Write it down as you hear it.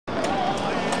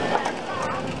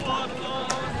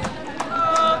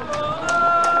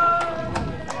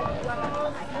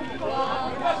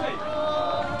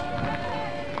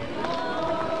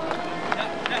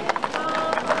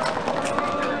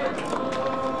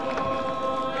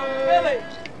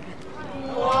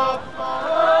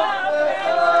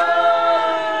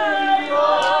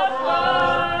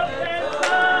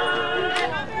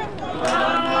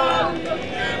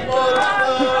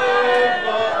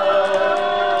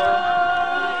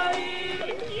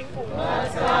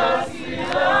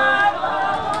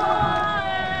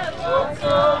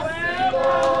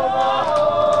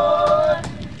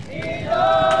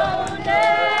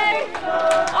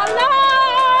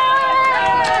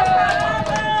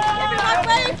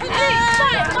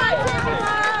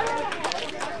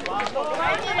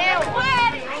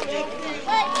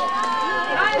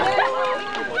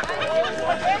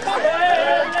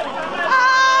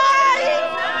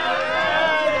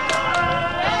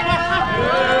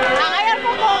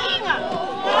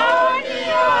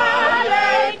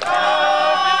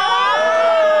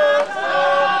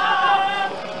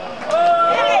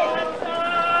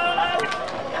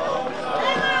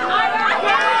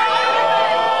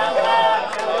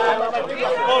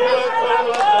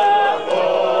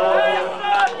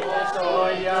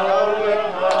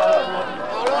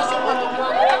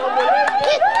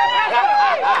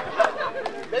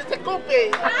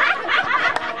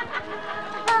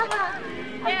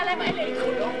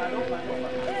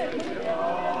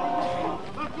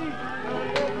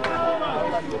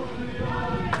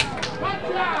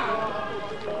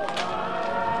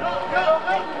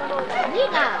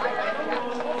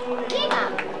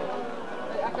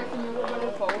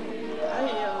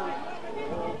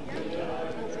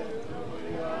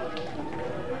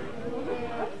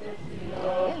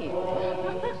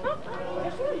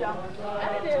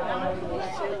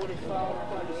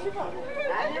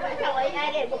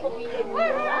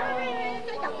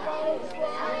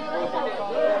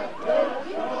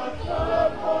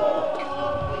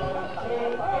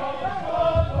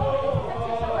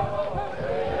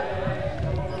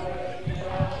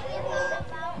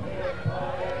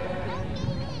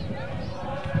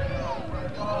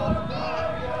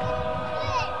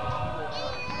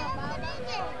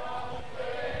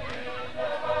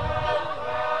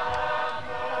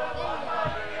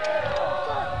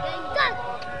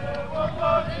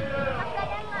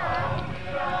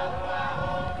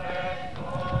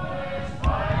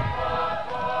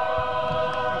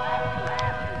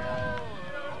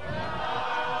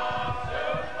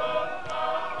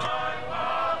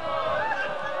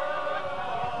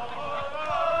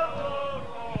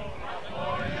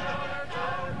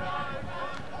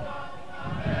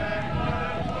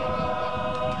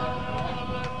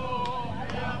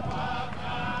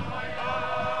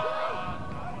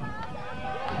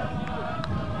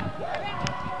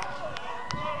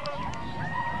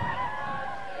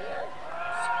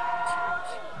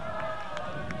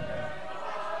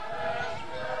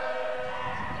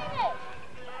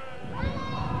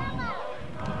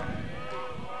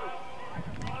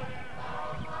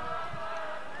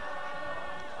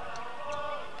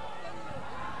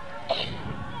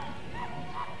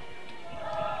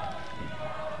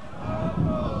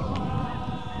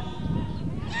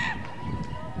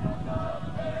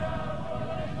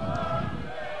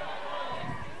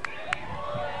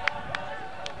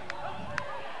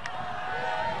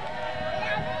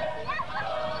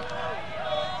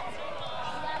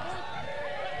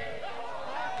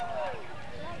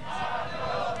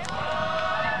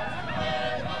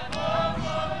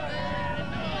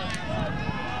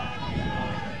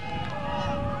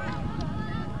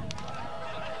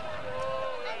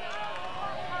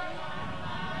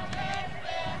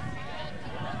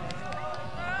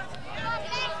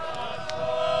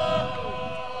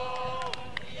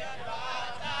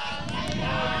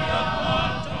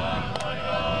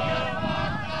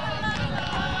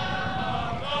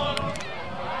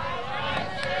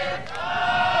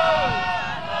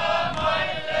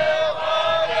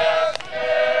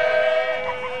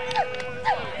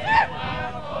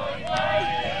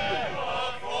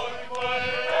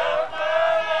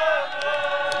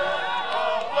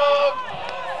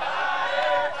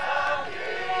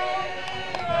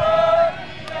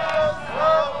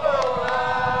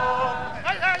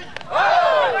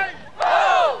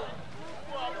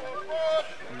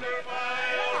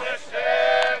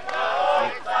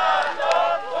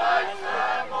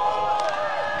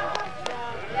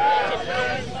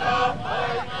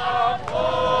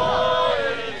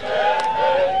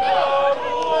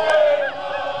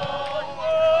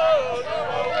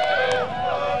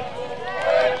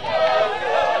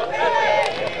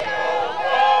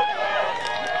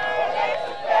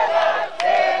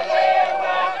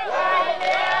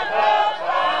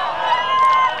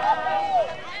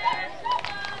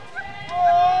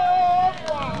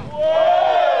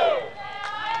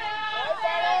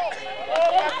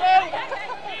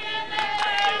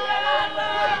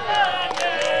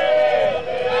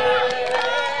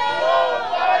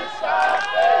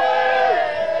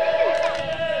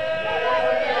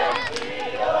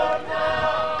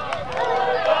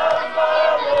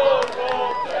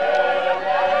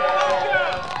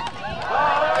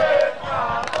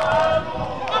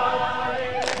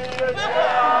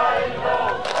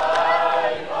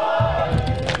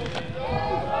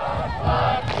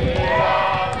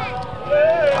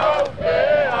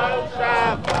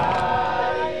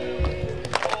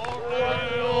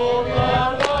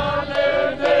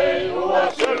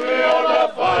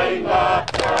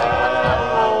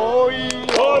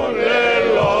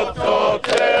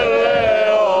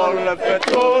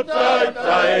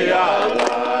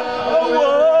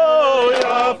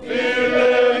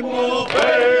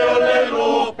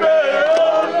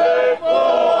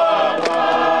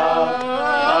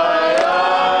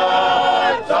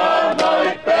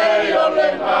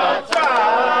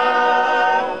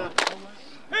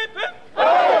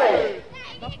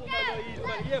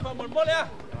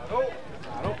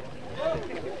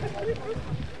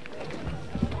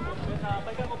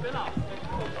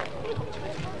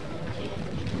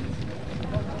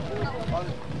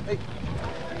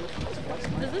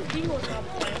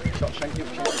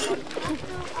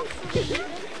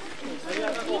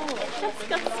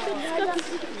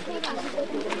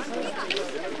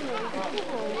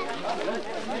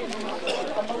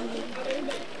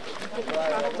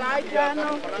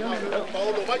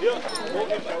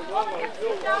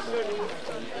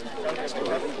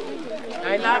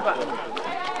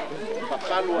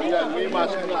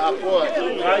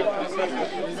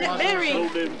Mary.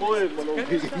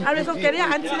 Habis so quería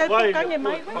antes de tocar que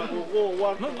mai.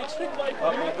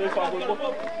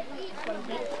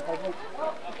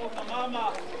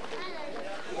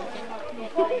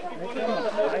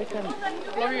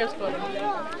 Glorious photo.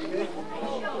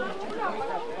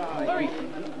 Glory.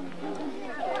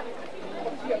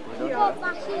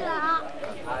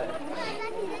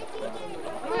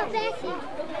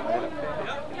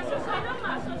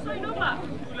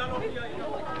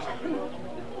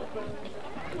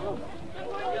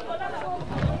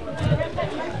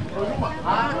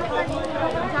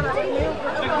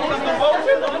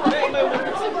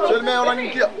 Je le mets en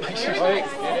ligne hier.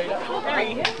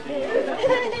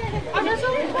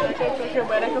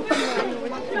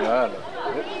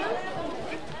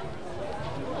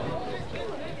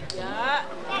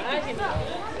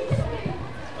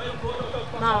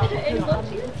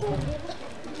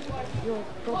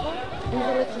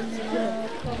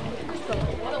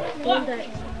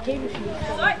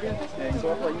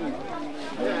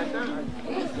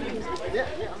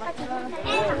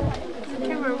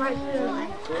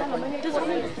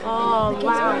 Oh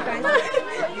wow!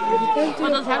 It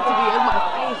doesn't have to be in my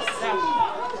face.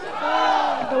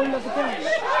 Don't look at that.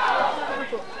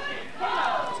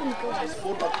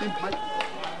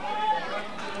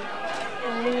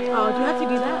 Oh, do you have to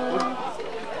do that?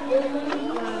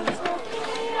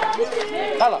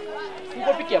 Dala, un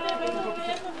po' picchiato.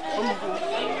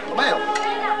 Meglio.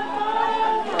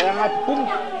 Kaya nga, boom.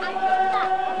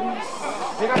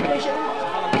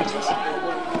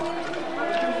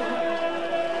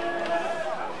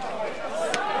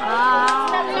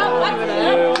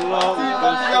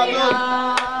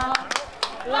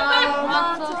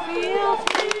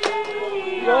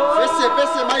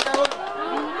 Pesse, mais garoto.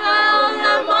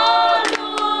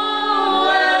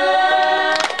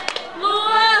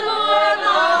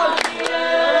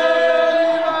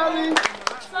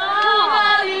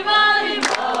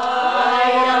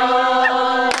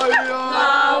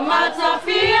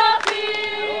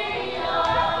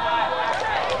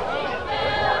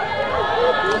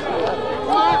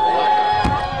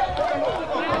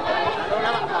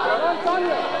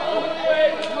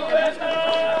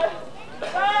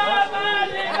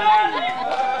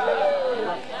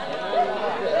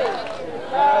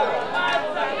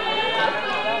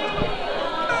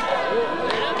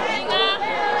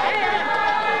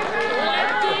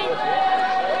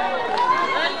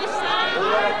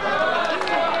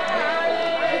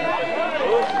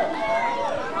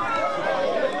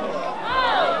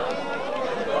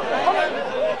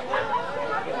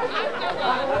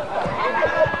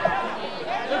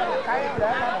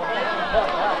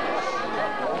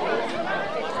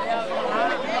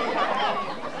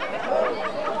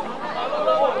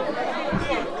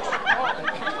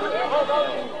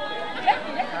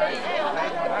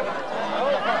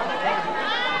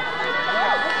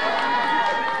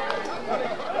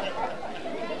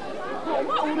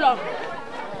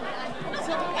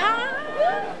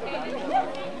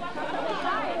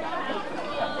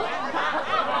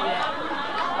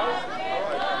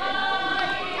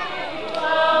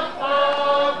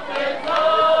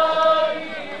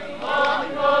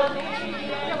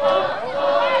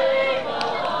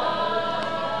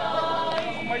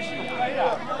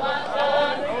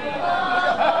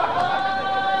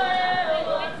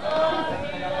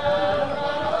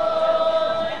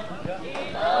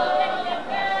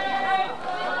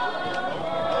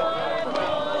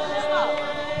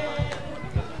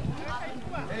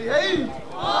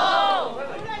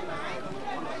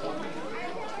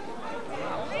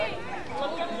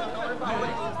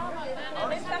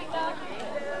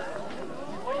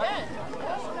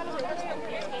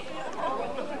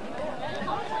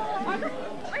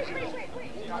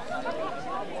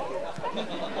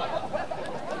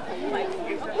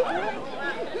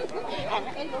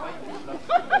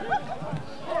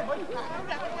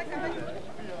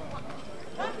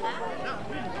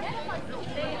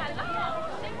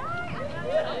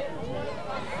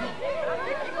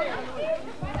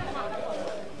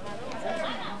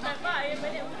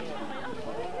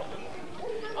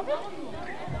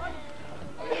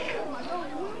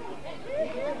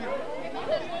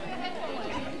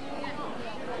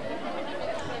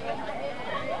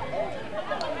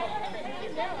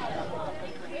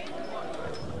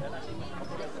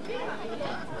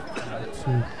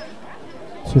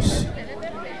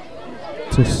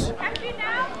 Tus.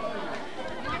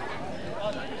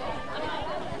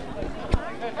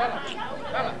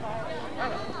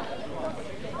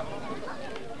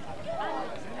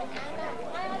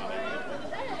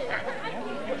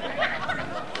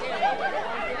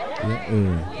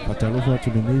 Patalofa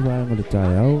tu ni va ngale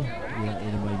tai au ya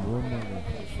ina mai moma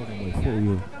so mai fo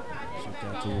yo so ta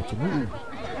tu nu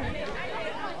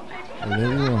le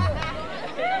ua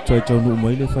toi taunu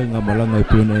mai le faigamalaga e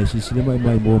pena e sisile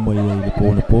mai moma ia i le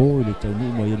pona po i le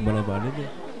taunu mai le malai valele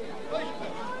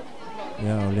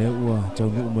ya le ua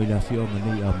taunu mai le afioaga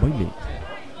nei a mai le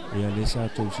ia le sa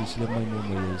tou sisile mai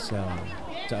moma ia sa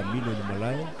taamile le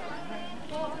malai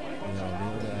ia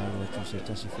le alo tu se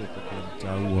tasi fo ko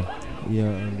taua ia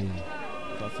le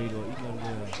whawhiro ina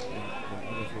lea le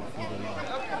whawhiro ina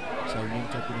sau ni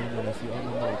tapu nina le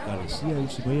whiona mo kalesia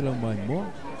usi mai lau mai mo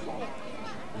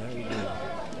ia i le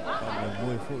whanga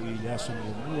moe fo i le aso mo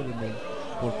mua le mai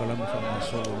por kalama whanga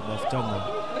solo le mafutanga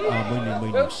a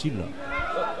mai ni sila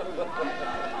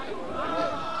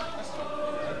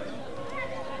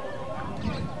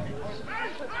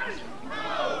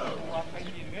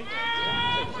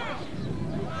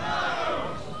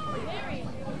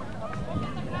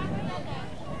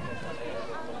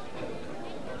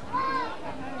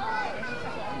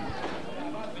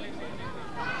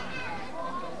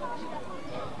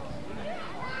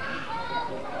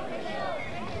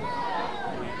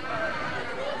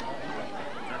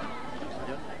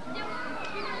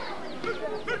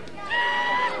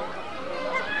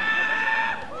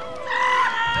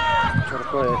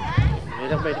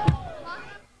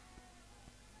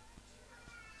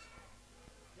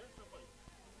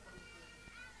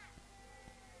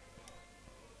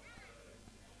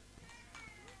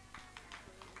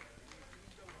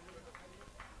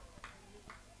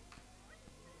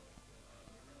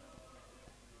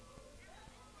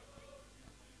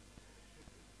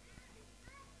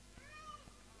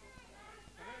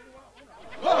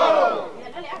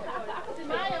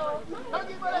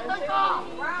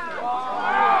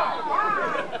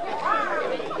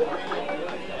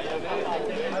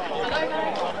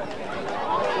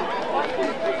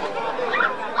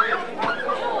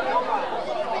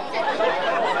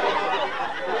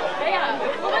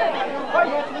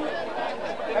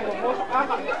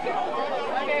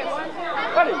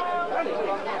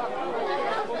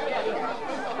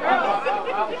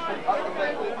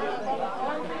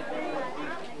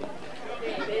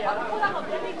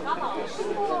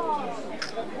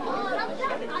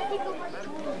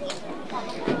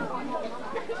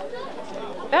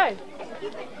Hey!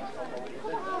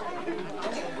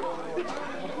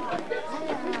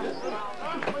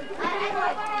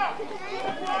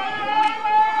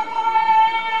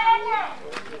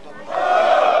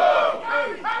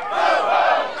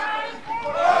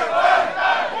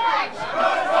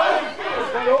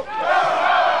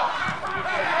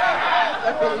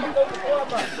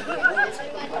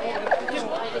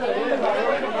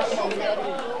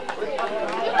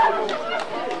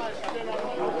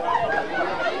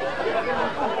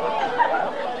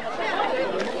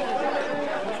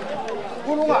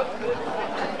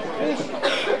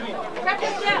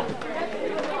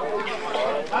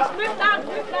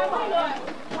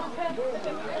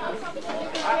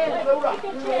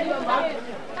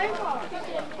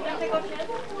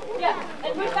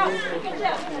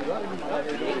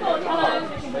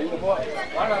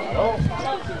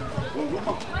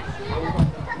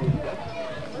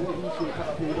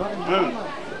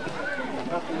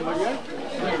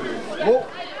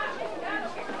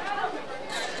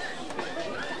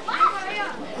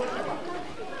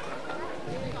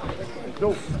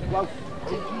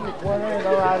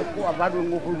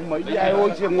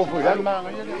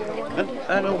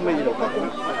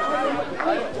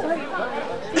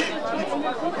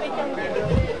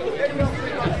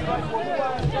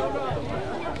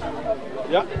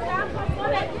 Ja,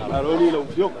 alors on est là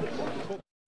aussi.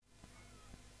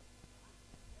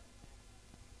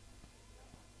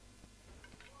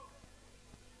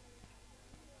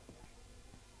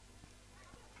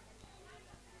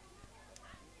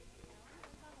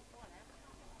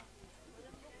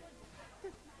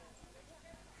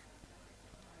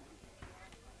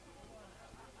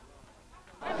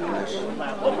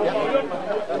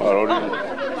 Alors,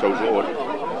 ça vous joue.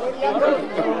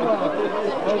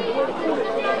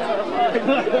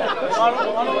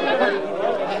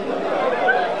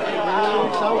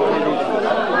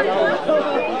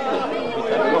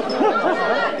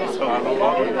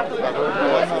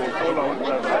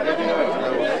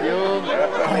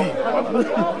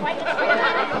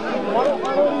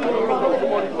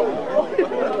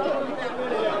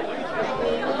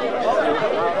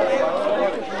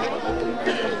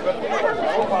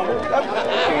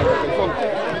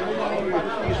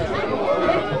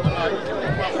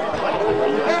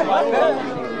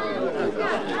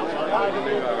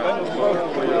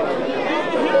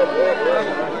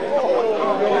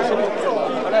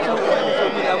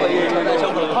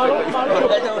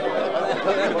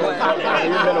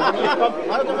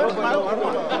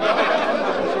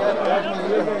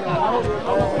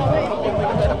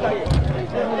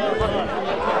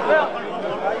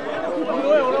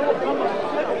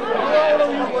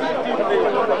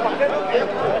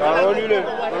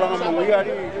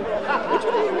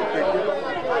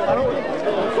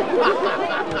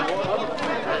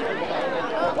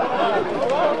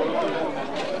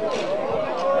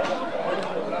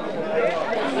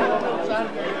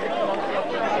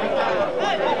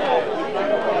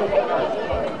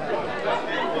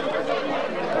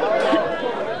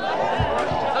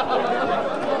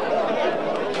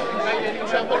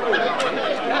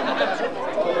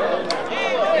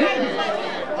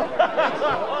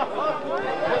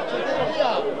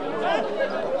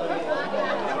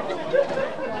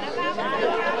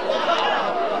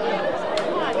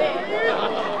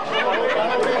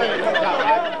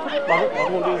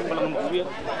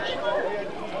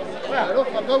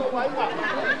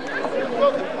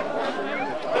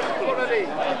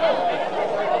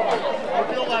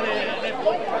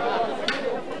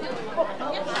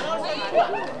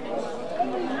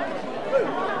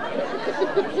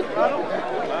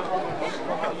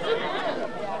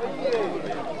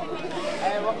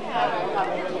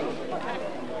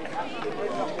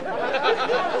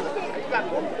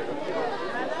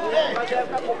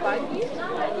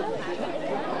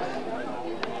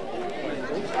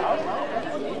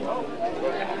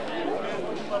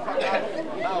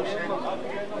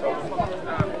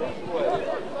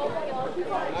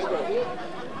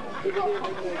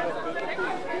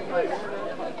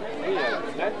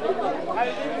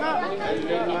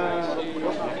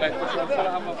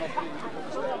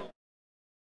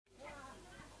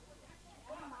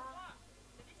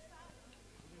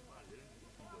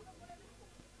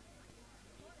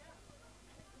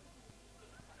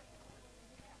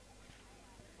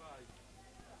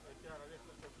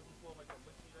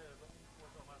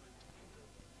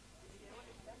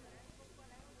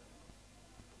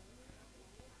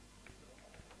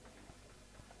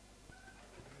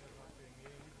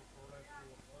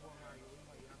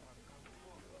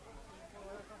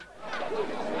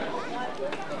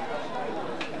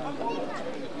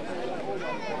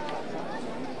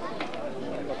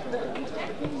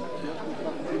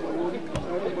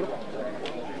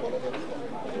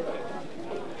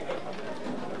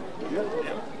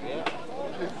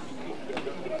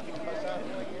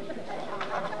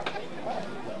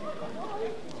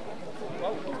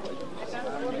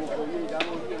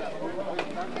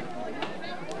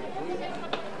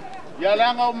 Ya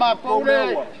langa o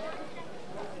makule.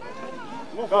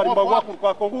 Kari mawaku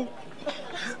kwa kongu.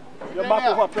 Ya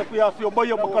mako fa peku ya fio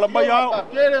moyo makala maya.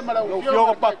 Yo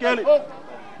fio pakele.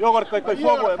 Yo gar kai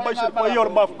fogo e mai se paio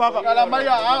mafutaga. Kala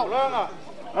maya au.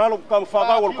 Alo kam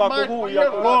faga wal ka kongu ya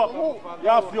lo.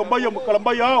 Ya fio moyo makala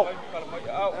maya au.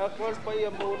 Ya kol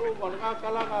paio muru man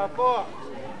kala ngako.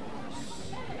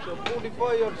 So puli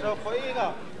paio sa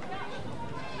faiga.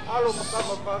 Alo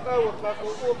makama faga wal ka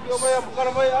kongu fio moyo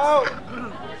makala maya au.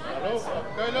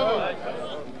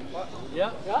 Ya.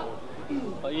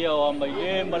 Ia o mai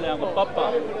e maleanga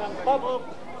papa.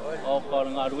 O ka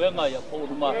ngaruenga ya po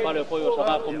ruma pare foi o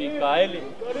saka ko Mikaeli.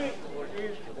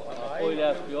 Foi le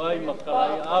afio ai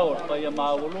makai ao pa ia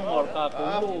maulu o ka ko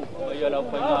pa ia la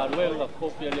pa ngaruenga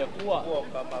ko pia le kua.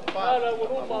 Ala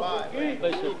ruma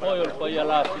pe se foi o pa ia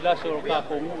la sila se o ka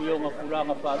ko yo nga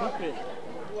kuranga parupe.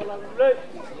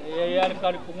 E ia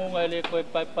ka ku nga le ko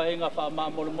pa inga fa ma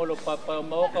molo pa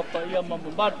ma ka pa ia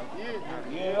mambat.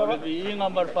 Ora vi inga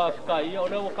mar fa ka ia o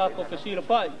le ka ko ke sila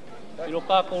pai. Ilo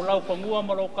ka ko lau pangua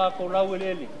maro ka ko lau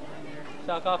eleli.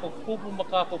 Sa ka ko kupu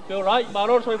maka ko peo rai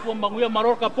maror so fu manguia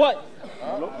maror ka puai.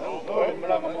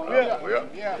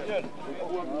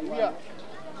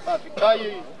 Pa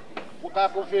kai ka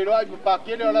ko fero ai pa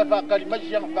kele ola fa ka mai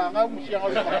siang ka nga mu siang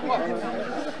ola.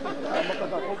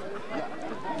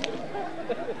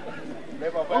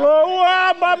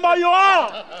 Wa mama yo.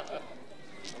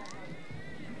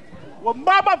 Wa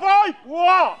mama foi.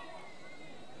 Wa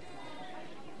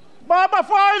Mama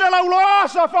foi la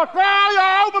laulosa fakaya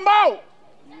au mamau.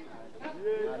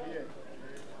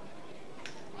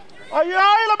 Ai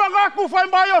ai la magaku fai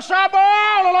mai o sabo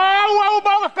la au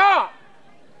banga ka.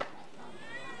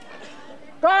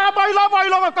 Ka mai la vai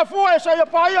longa ka fue sa ia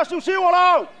pai a susi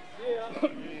olau.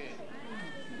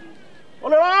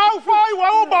 Ole au fai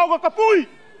wa banga ka pui.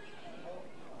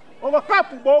 O ga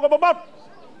kapu boga babat.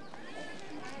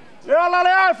 Ya la le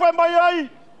ai fai mai ai.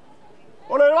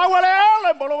 Ole lau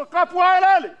ele baloga kapua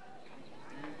ele.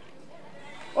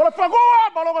 Ole fagua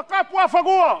baloga kapua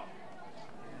fagua.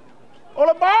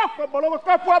 Ole baka baloga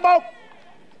kapua bak.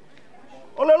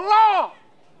 Ole la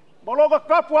baloga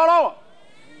kapua la.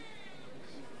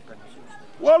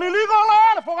 Wali liga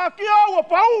la foga kia o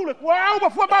paule kwa au ba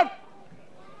fuaban.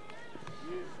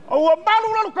 Au malu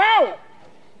la kau.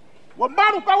 Wa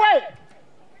malu kawe.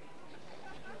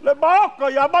 Le baka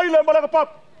ya mai le baloga pap.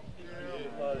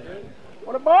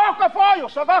 O le maoka whai o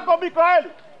Sagako Mikaeli.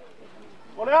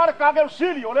 O le are kagel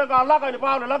sili, o le ngā langa i le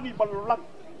pāo le langi i balolaki.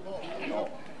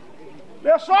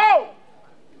 Le so!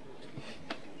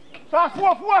 Sa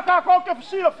fua ka ko ke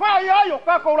fisila whai ai o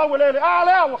ka ko lau lele. A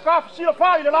lea o ka fisila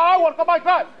whai le la au al ka mai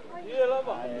kai.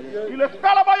 I le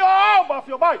kala mai o au ma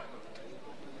fio mai.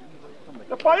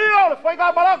 Le pai o le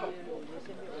FAIGAMALAGA.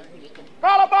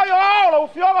 Kala mai o au la u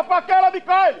fioga whakela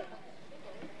Mikaeli.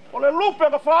 O le lupe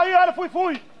ka whai ai le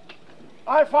fui.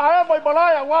 Ai whae mai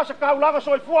malaya wasa ka ulanga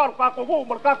soi fuaru ka kongu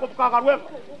ma ka ko ka garuenga.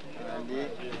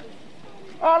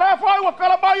 A le whai o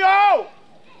kala mai o au.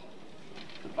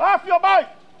 A fio mai.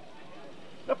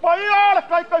 Le pai o le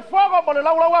kai whaga ma le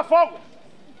lau a whaga.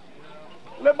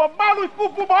 Le mamalu I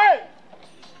kupu mai.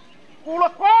 Kula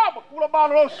kua, kula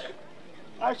malos.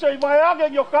 Ai sei mai age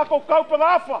ngi o kako kaupa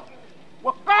ngafa.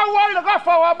 Wa kau ai le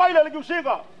gafa wa mai le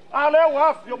giusinga. A leo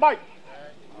haf yo mai.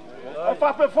 Ai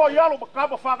fa pe fo yalo ma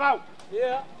kaba fagau.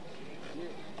 Yeah.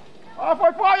 A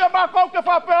foi ya ma kau ke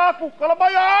fa pe aku, kala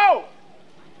mai au.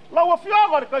 La wa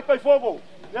fioga kai fogo.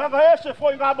 Ya ga ese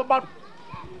foi ga ma.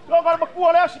 Lo ga ma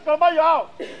ku le si kala mai au.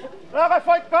 Ya ga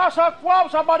fai casa kwa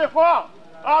sa ma de kwa.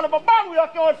 A le mamalu ya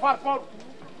ke o farfo.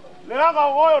 Le aga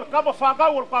o o kaba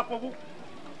fagau o ka kogu.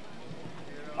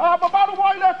 A mamalu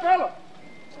moi le kela.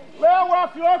 Le wa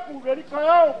fioku le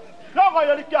kayao. Lo ga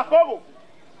ya li kia kogu.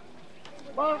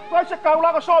 Ma kai se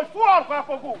kaulaga soi fuar ka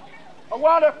kogu.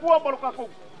 Awale kuwa mo ka kogu.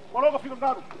 Mo ga figa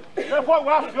garu. Le foi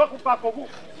wa fioku ka kogu.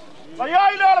 Ai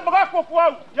ai le ma ko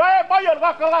kuwa. Ya e mai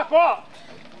ga kala ko.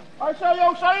 Ai se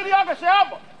eu sairi aga se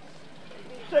aba.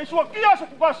 Se sua kia se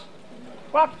kugas.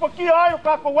 Pa kia ai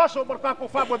ka ko waso mo ka ko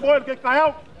fa mo ke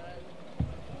kayao.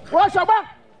 Wa sabang.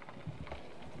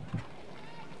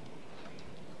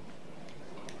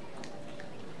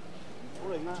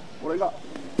 Orenga.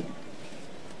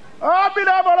 Ah,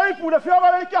 bila balai pu de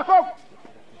fioga le kia ko.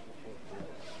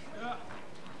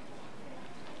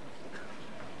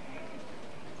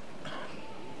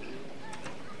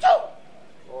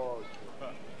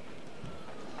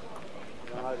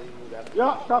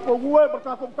 Ya, kako gue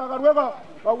berkakung tagaruega.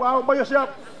 Kau au bayar siap.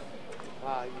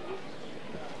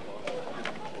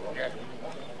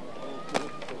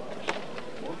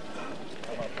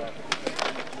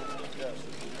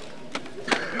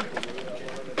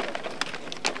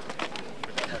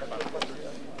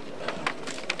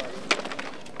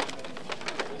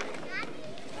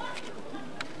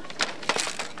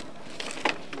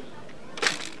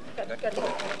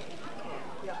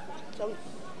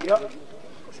 Ya.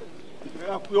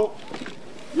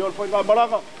 Yo el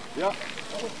FAIGAMALAGA. Ya.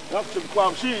 Ya se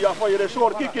kwa si ya foi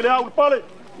resort ki le au pale.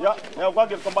 Ya, eu ga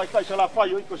que mai kai sala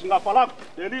fai ko singa pala.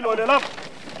 De lilo le lap.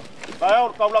 Ai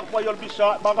or ka ulang foi el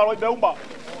bisa bangaloi beumba.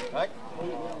 Hai.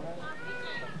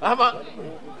 Apa?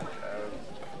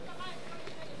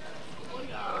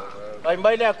 Ai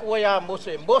mai le aku ya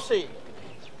mose.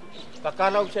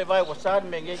 Kakana se vai wasan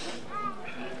mengi.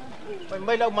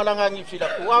 Mai lau malanga ngi sila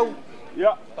kuau.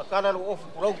 Ya. Kakana lu off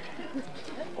pro.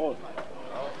 Oh.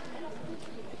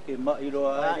 Ke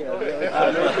mairo ai.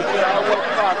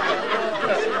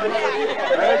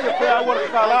 Ese pe awar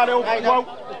kalare o kuau.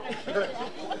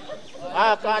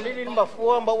 Ah, kanini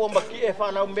mafua mba maki e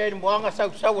fa na mbeni mwanga sau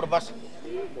bas.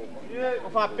 O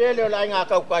fa pele la nga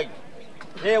kau kai.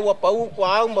 He wa pau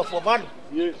kwa au mafua ban.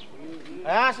 Ye.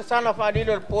 Ah, sa sana fa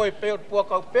dilo poi pe po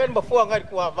kau pen mafua ngai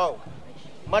kwa vau.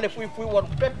 Mane fui wa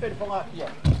pepe fonga kia.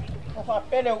 O fa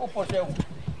pele upo seu.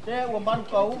 Se o man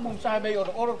ka mung sa be or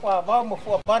kwa vau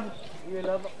mafua ban.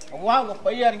 Wa wa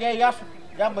pa ia ngai yas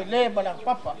ya me le bala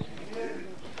papa.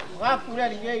 Wa pura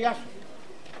ngai yas.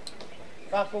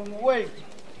 Ka ko ngoi.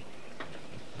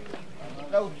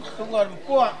 Kau tungar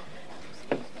mkua.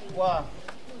 Wa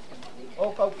o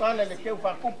kau kala le keu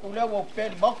fa kupu le o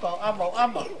pen moka ama.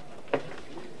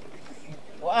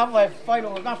 O ama e fai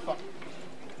no ngafa.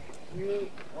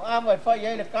 O ama e fai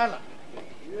ele kala.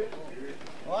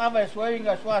 O ama e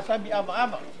swinga swa sabi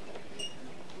ama.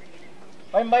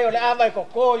 Mai o le ama e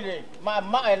kokoi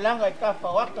ma e langa e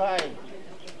kafa waka ai.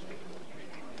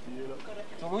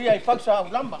 Tui ai faksa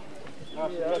ulamba.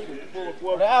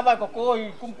 Le ama e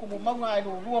kokoi kumkumu manga ai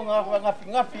ruanga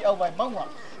ngafi au vai manga.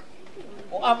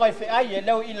 O ama fe ai e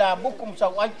leo ila bukum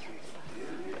sau ai.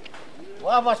 O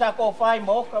ama sa ko fai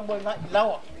mo ka mo nga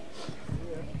ilawa.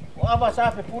 O ama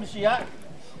sa fe pulisia.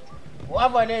 O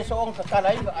ama le so on ka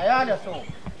kala inga ayana so.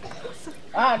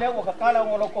 Ah le o ka kala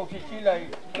ngolo ko sisila i.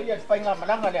 O ia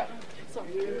FAIGAMALAGA le.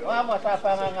 O ama sa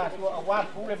fa nga so wa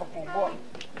pule makumbo.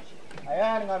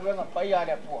 Ayana nga wenga pai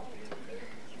ale po.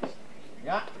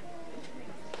 Ya.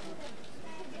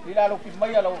 Ila lo ki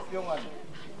mai ala o fionga.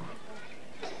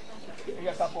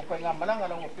 Ia ka po FAIGAMALAGA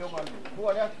na opiongan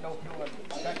buat ya na opiongan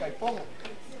kai pong.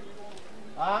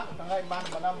 Tangai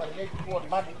mana ni kuat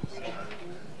man.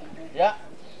 Ya.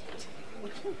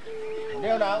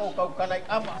 Dia na o kau kanai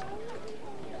ama.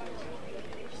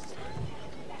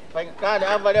 Ka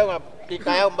na ama dia ngap di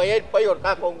kaya bayar payor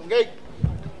ka kong ngai.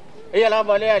 Ia la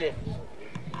balea ni.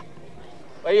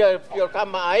 Bayar pior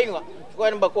kama aing.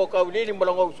 Kuan ba ko kau ni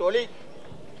molong soli.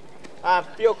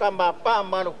 Pio kama pa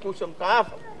manu kusum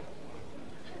kaaf.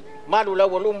 Manu la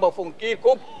volumba fungkir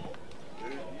kup.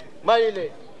 Maile.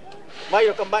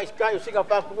 Mayo kamba iskai usinga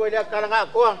pa ko dia kalanga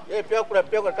ko. Pio kura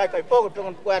pio kai pong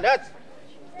pio kuan das.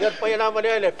 Dia paya nama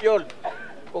dia le piol.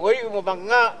 Pokoi mo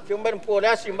banga cumban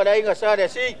pola si malai ngasa dia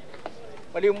si.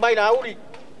 Mali mai lauli.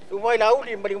 Umai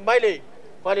lauli mali mai le.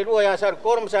 Pale dua ya sar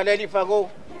korum sa le di fago.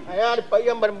 Ayar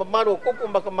payam bar mamaru kupu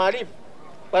makamari.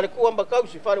 Pale kuam bakau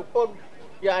si faru kon.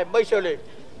 Ya mai sole.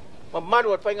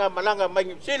 Mamaru FAIGAMALAGA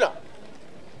mai sila.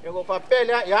 Yang papel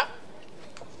ya.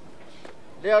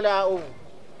 Dia la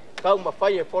kau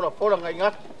mafai fora ngai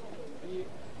ngat.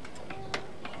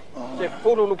 Se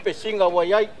furu lu pesinga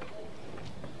wayai.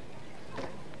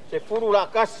 Se furu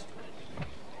lakas.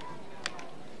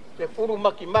 Se furu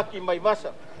maki mai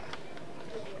masa.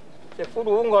 Se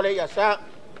furu ungole ya sa.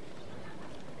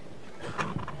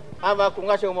 Ava ku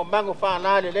ngase membangun fa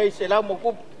na le selau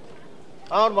mokup.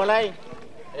 Aon malai.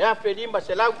 Ya pedimba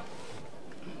selau.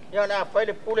 Ya na fa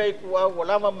le pulai ku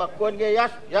wala makon ge ya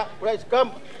pulai skam.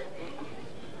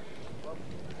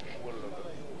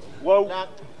 Wow.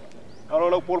 Kalau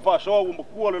lau pol fa so mo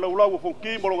ku le lau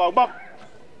fonki mo nga bak.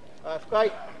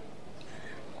 Sky.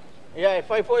 Ya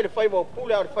fai foi le fai mo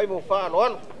pula le fai mo fa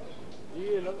lon.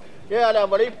 Ya la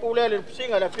mari pula le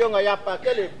singa la fionga ya pa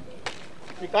kele.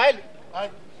 Mikael.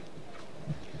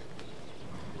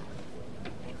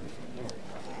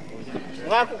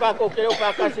 Ngaku ka ko kelo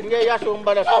pa ka singe ya so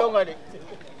mbala fionga ni.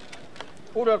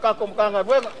 Pula ka ko mkanga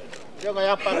bwenga. Fionga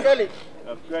ya pa kele.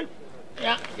 Okay.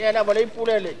 Ya la mari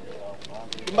pula le.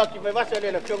 Maki me va a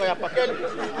salir la fionga ya pa kele.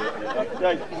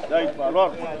 Dai,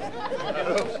 valor.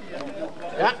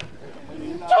 Ya.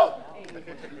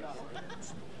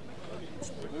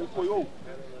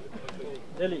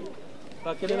 Deli,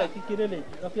 pa kele la kikirele,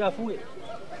 ka pia fuge.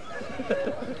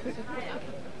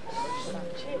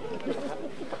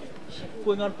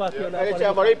 Kuengan pa pia la. Ai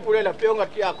cha mari pule la fionga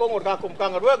ki a kongo ka kum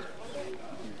kanga ruak.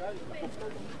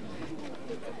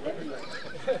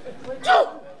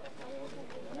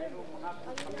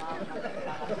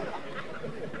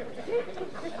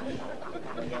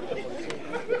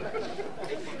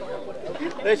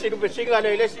 Lesi du pesinga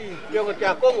le lesi fionga ki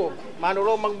a kongo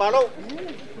manolo mang balo.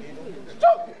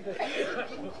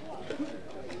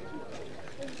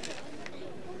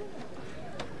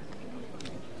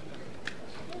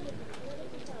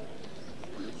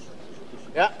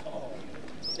 Ya.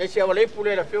 Lesi awalai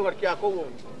pule la fionga ki a kongo.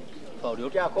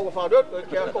 Ki a kongo faudot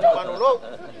ki a kongo manolo.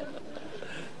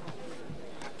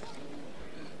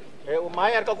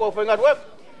 Umay ka ko fenga ruak.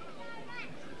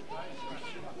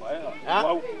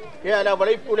 Wow. Ya la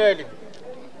balai pule ni.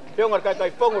 Fionga ka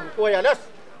kai pongo ko ya las.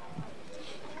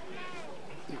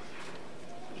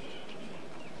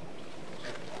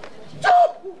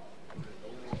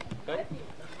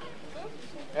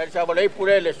 El sa balai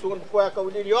pule le sun ko ka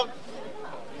uli yok.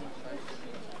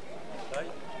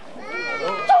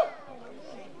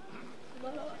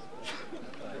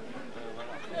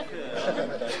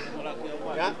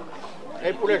 Ya.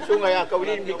 Ai pule sunga ya ka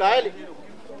uli Mikael.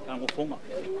 Kang ufunga.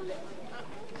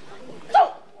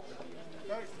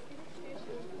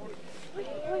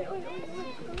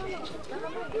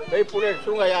 Ai pule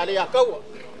sunga ya le ya kau.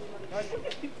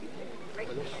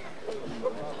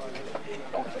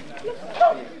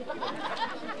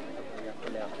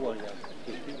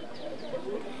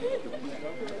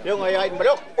 Yo ngai ai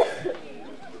melok.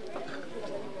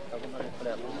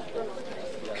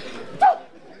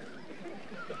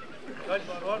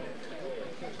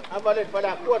 Abale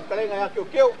pada kuat kali ngai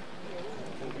kiu.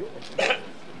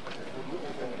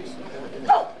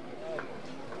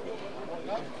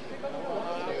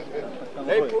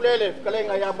 Ei pulele kali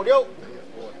ngai amudio.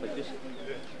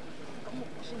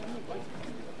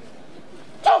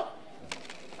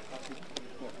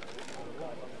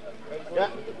 Ya.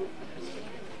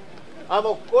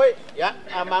 Amo koi ya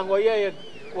amango ye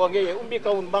kuange umbi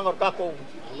kaun bangor kako.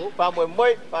 Pa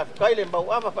moi pa kai le mau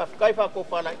ama pa kai fa ko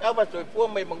fa na ama so pu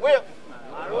mai mangwe.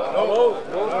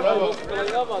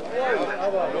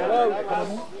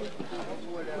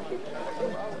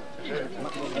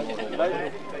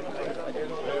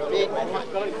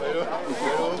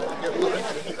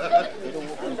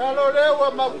 Kalau lewa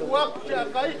makuak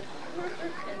siakai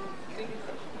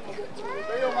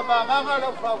Pero ngabanga lo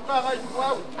fa ga iwa.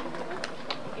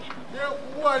 Dia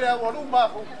kuwa le wa lu ma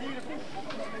fu ki.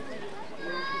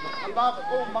 Amba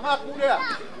ko manga ku le.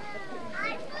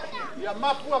 Ya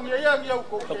mapu ang yayang yaw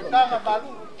ko tanga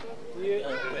balu.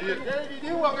 Di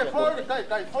wang e fo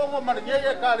kai fongo man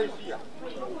yeye kalesia.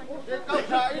 De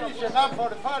causa ini se ga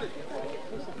for fare.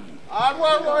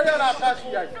 Arwa ya la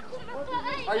kasi ai.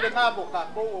 Ai le ngabo ka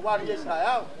ko wa ye sa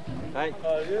ya. Kai.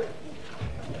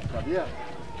 Sabia.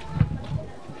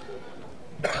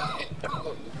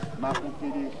 Mapu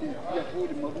kiri ya ko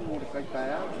di maru kai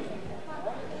kaya.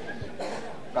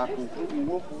 Ka ku ku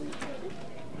mo ku.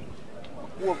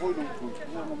 Ku ko do ku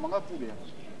mo manga ku le.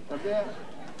 Sabia.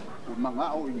 Ku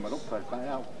manga o i maru kai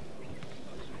kaya.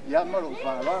 Ya maru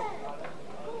fa la.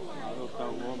 Alo ta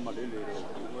wo ma le le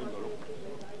ko maru.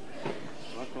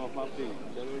 Wa to pa pe,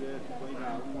 jalo le ko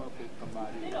ina uma pe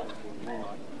kamari ko mo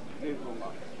le ko ma.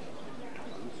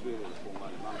 Suero ko ma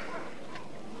ma.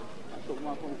 To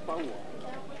ma ko pa wo.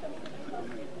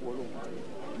 Ko lo ma.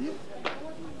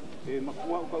 E ma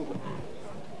ko ko ko.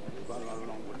 Ba la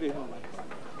lo mo de ho.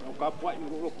 No ka pa ni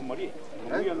ro ko mari.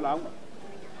 Mo yan la.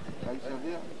 Kai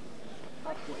sabia.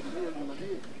 Aku dia ni mari.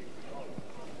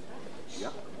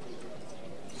 Ya.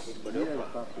 Dia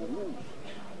ka TAUNUU.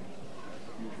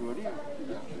 Juari,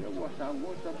 ya wasa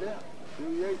mo sabia.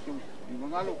 Dia itu di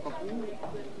mangalo kapu.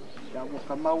 Ya mo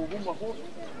kamau rumah ko.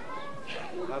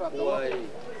 Aku ai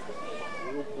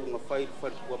grupo ngafai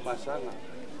far ko masanga.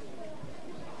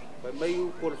 Pai mai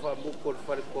ko fa mu ko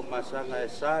far ko masanga e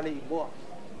sali mo.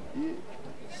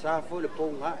 Sa fo le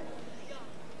ponga.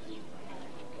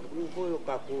 Grupo yo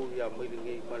kapu ya mai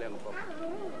ngai maleng pa.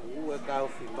 U e ka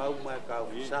fi mau mai ka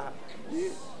sa.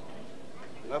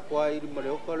 Ngako ai male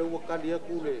o ka le wakali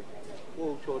aku le.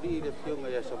 Ko sori le fionga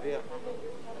ya sabia.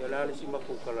 Ya la le sima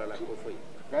ko kala la ko fai.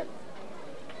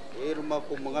 E ruma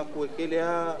ko mga ko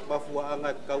kelea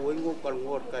mafuanga ka wengo kal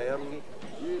ngor ka yangi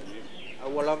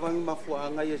awala vang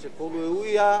mafuanga ye se ko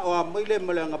uia o amile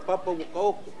malanga papa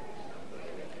ko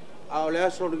a ole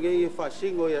aso nge fa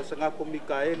singo ya sanga ko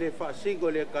Mikaele fa singo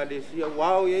le kalesia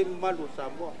wow ye malu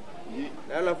Samoa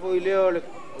la foi leo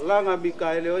langa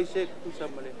Mikaele o se ku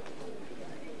samale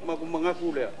ma ko mga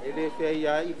ko le ele fe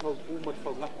ya I fa ku mat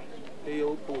fa nga te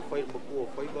yo to fai ma ko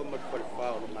fai ba mat fa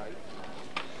fa o mai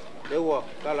Dewa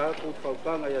kala ku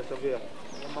paukanga ya sabia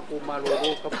maku malu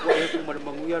ka puai ku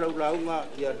manguia lau nga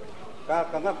ya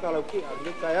ka kanga kalau ki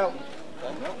ande kayau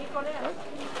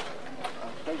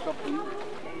Kai kapu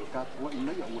ka puai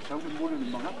mai o sau ni mo ni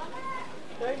manga.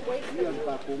 Dia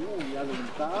ka TAUNUU ya le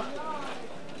ta.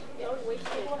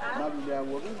 Malu dia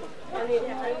wo ru.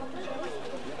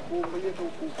 Ku mai ko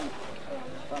ku.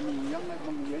 Kami yang mai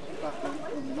manguia si ka ku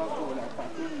ma ko la ka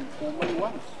ku mai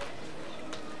wan.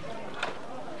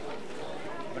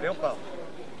 Beliau kau,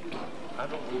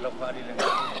 anu ulang hari lagi.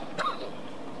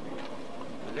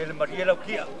 Lele Maria lau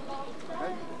kia,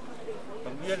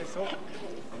 Maria le so,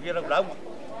 Maria lau lau.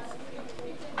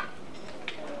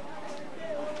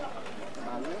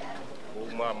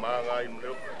 Mama ngai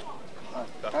beliau,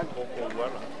 dah koko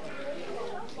wala.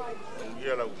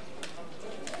 Maria lau,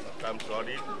 tam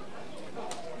sorry.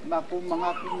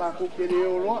 Maku kiri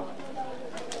lo.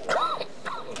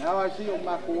 Ya wasi o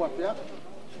maku apia.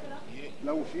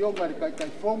 Lau fio mari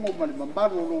kai fongo mari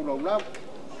mambaru lo lau.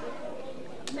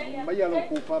 Mai alo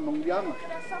ku fa mangianga.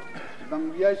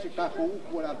 Mangia si ka ko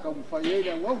ku la ka mu fa ye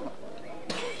le wo.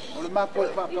 O le maku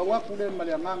fa ka wa ku le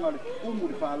mari nganga le ku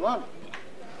mu fa lo.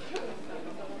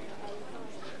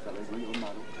 Sala ni o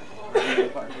maru.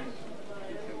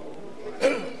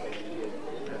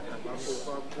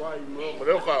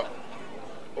 Beliau kau,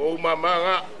 oh mama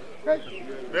ngak.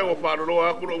 Dia wa fa lo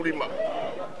aku lo lima.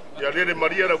 Ya Lele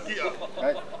Maria lau kia.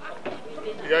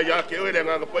 Ya ke oi le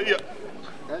nganga pa ia.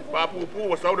 Pa pu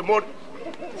wa sau de mod.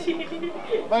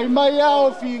 Mai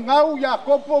ao fi ngau ya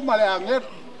kopo male angel.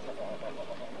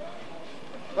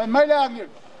 Mai le angel.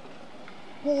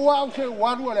 Ku wa se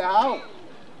waru le ao.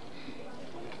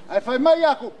 Ai fai mai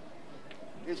ako.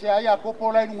 Ese ai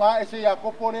kopo le nga ese ya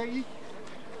kopo le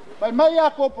I. Mai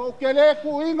kopo ke le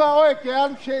ku inga oe ke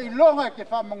alu se longa ke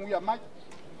fa manguia mai.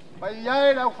 Mai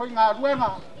ai la fai nga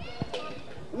ruenga.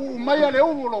 Mai le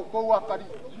ulo ko wa kari.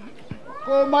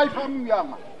 Ko mai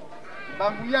famuyanga.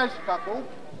 Banguia ska ko.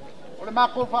 Ole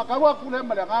mako fa ka wa kule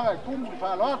male nga tu mu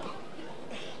fa lo.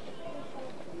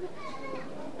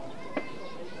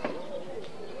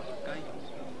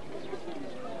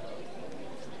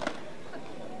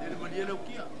 Lele Maria lau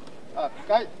kia.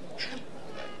 Kai.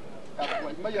 Ka ko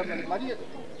mai ya male Maria.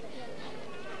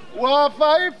 Wa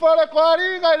fai fora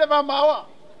kwari ga le mamawa.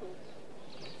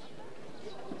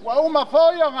 Wa uma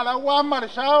foi ngala wa mar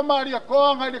sa mari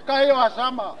ko ngai kai wa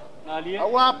sama.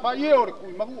 Awa pa yo ku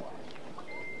magu.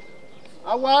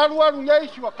 Awa alu nyai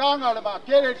si wakanga le ba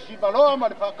kere si balo ma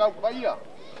le fa ka baia.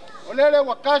 Olele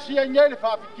wakasi ya nyai le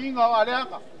fa pikinga wa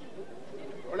leanga.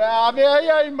 Ole ave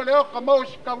ai ma le ka mo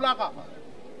si ka blaka.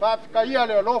 Fa ka ia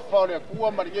le lo fa le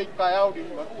ku ma le kai au di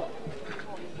ma.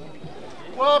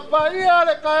 Wa pa ia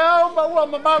le kai au ma wa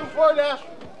ma ma foi le asu.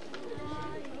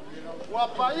 Wa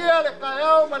pa ia le kai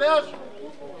au ma le asu.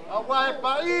 Awa e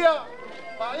pa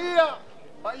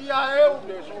ia eu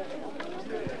le so.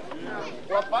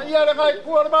 Wa pa ia le kai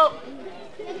ku ma.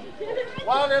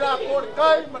 Wa le la ko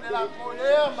kai ma le la ko le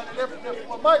ma le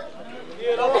fu mai.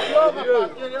 Lo yo ma pa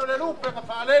ke le lupe ka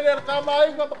fa le ka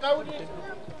mai ga ka uni.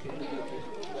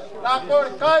 La ko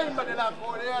kai ma le la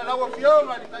ko le la wa fio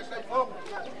ma le kai kai fo.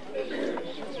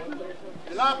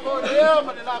 La ko le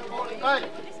ma le la ko kai.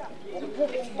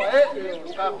 Pupu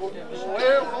mai ka ko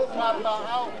e o fa ta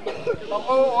au. Ma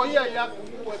ko o ia ia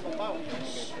ku e pa.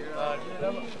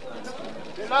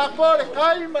 La ko le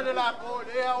kai ma le la ko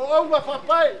le o wa fa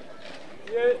pai.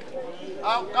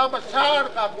 Au ka ba sar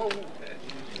ka ko.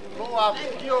 Lo a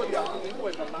kio ya ku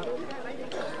e pa.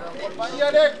 Pa ia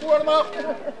le ku ma.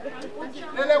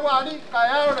 Le wali ka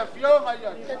ya le fio ga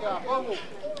ya ko.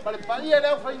 Pale pa ia le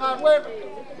fa nga we.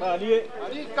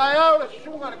 Ali ka ya le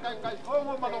sunga kai kai ko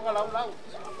ma lo ga lau.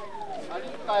 Ali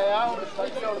ka ya le fa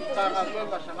ia le ka ga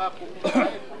ga sa ga ku.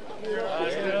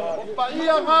 Pa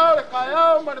ia nga le ka ya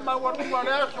ma le ma wa ru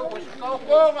le aso ka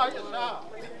ko ga ya sa.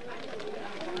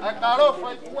 Ai ka ro fa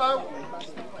ku au.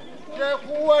 Je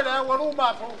ku le wa ru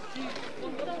ma ko ki.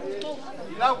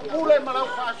 La ku le ma la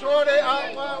fa so le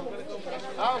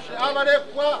au se ava le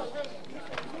kwa.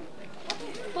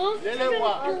 Lele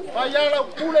wa faya la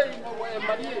kule mo e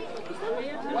mari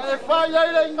wa e faya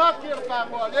ile ngaki ka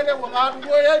mo lele wa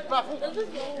ngu e pa fu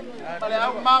pale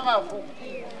au manga fu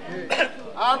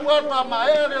aru ma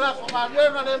e le la fa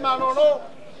ngue le malolo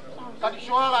ka di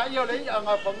soala io le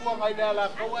anga fa ngu ngai le la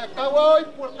ka wa i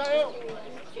pu ka e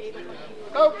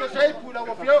ka ke sei pu la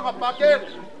wo fio ka pa ke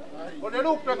o le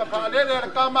lupe ka fa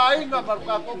lele ka mai nga ma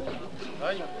ka ko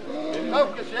ka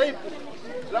ke sei pu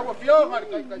la wo fio ma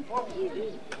kai fo.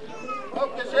 Kau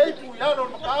ke sei pu ya no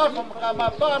ka ma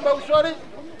pa ma usori.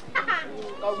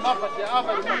 Kau ma pa se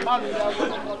ava ma manu ya.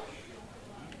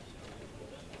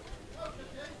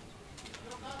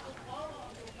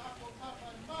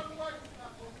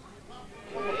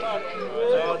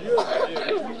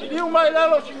 Diu mai la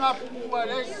lo singa pu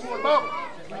le ku ba.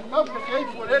 Kau ke sei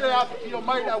pu le a fio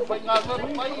mai la fa nga no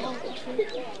mai.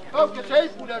 Kau ke sei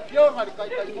pu le fio ma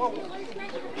kai fo.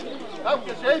 Kau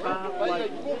ke sei pu mai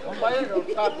ku mai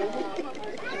ka pu.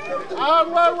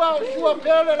 Agua sua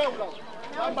pele la ula.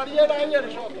 A Maria la ia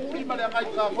so uri ma le ngai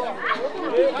ka fo.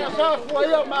 A sa fu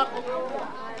ia ma ko.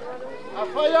 A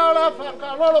fa ia la fa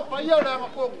ka lolo pa ia la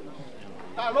ko.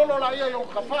 Ka lolo la ia yo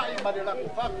ka fa i ma le la ku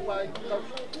fa ku ai.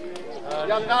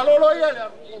 Ya ka lolo ia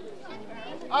la.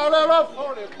 A le lo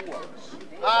fo le ku.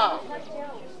 Ah.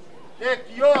 E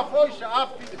ki o a foi sa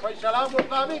api de fai sala mo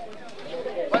ka mi.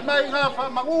 Vai mai nga fa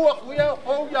magua ku ia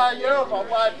ko ya ia fa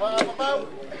vai fa ba.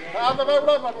 Apa ba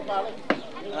ba ba.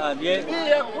 Ah, dia.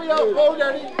 Dia ku ya ko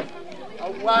dari.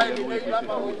 Au wai ni nei la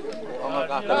ma.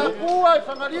 Ka ku ai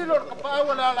fa ngarilo ka pa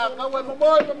wala la ka wa mo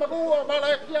mo magua ma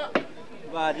la kia.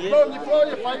 Va dia. Lo ni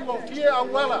foi fa mo kia au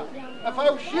wala. Na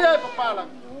fa u xie pa pala.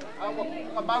 Au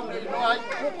ka ma ni no ai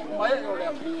ku mai o le.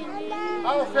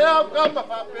 Au fe au ka pa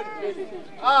fa per.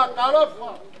 Ah,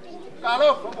 kalofa.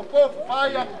 Kalofa mo ko fa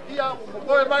ya kia mo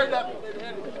ko mai da.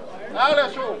 Ala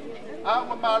so.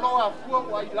 Ang malo a fu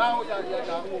wa ilao ya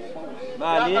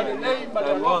mali ka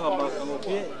mo nga pa ka mo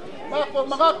pi ma ko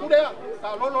mga kude ka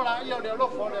lolo la ia de lo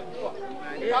fo le tua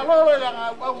ka lolo ya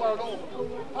nga wa lo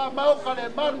a ma o ka le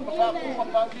man pa ku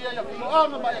pa dia ya ku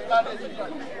anga ma ka le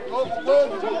lo ko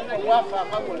wa fa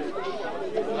ka mo le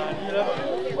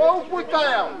o pu ka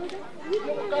ya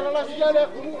ka la sia le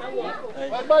ku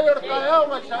ai ba yor ka ya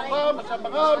ma sa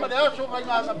ma le aso nga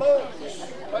nga mo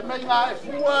ai mai nga e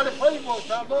fu le fai mo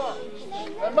sa mo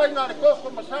mai nga le ko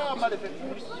ma sa ma le fu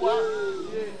wa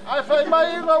ai fai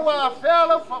mai nga wa fa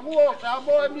la fa mo sa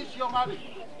mo e misionari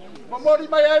mo mori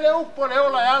mai ele u po le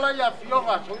ola ala ya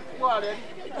fioga so fu ale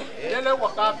ele wa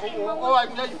ka ko o ai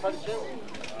nei fa se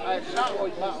ai sa o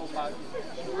ma o ma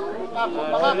ka ko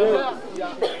ma ya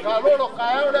ka lo ka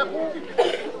ele ku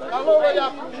ka lo ya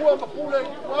ku ma pule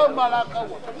wa ma la ka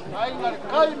ai nga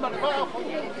kai ma fa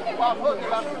fo de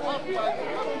la fa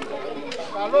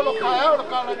ka lo ka ele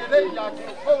ka la de ya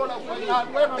ko la fa na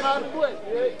bueno na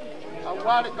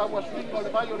Awale ka wasingo le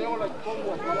mai o le ola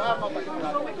kongo ama mai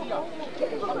ia.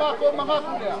 Ama ko manga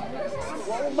kulea.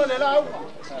 Wa uma le lau.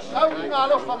 Au nga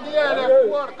lo famia le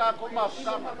kuar ka ko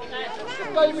masama.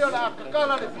 Kai mi ona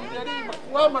kala le fideri ma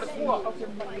kuama le kua.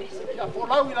 Ya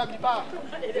folau ila giba.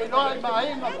 E no ai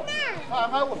mai ma. Fa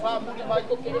nga wa fa mu le mai.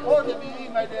 O le mi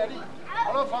mai le ri.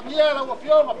 Alo famia la wa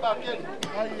fio ma pa ke.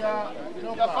 Ai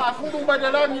ya fa fu mai le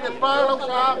langi le pa la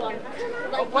sa.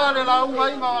 Ka pa le la u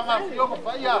ai ma nga fio ma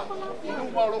fa ia.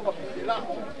 Inu ma lo ma la.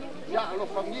 Ya lo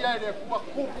famia le kua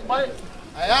ku mai.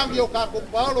 Ai am yo ka ko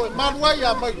Paulo e manuai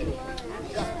ya mai.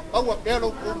 Aua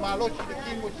pelo ko malo si de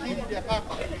kimo sini de ka.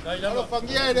 Alo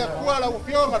fangia de kuala o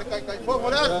fioma kai kai fo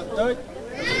mora.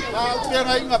 Ma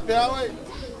pena inga pea wai.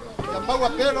 Ya maua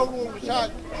pelo o sa.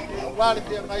 Wale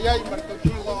de ngai mar ka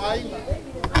si o ai.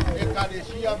 E ka de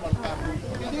sia mar ka.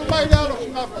 Ni mai da lo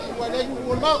singa ko le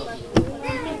ko ma.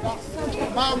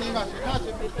 Ma mi ma se ka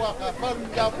se ko ka fa mi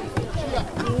da ko sia.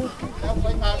 Ya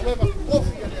fa ma le ma ko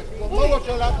fi de ko mo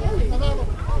se la ko na no.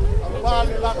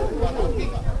 Wale la ko na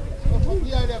pinga.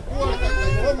 Ia le kuar ka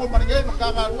como mangue ka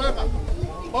garuega.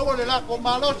 Povo le la ko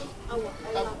malos.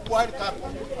 Ka kuar ka ko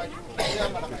pa ia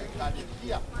mala ka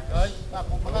dia. Ka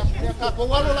ko mala ka ko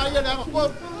walo la ia le ko.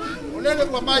 Ole le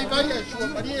wa mai vai e su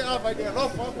maria a vai de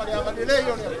lofa para a de le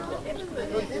yo le.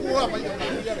 Yo kuwa mai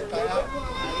ia le ka.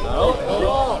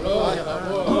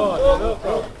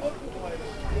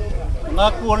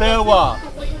 Ngaku lewa.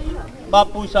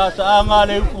 Bapu sa anga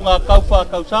le ku nga kaufa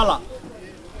kausala.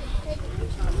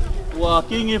 Wa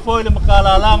kingi foi le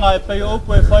makalalanga e pei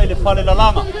opu e fai le fale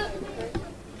lalanga.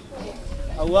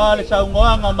 Awale sa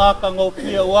ungoanga maka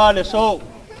ngofia wale so.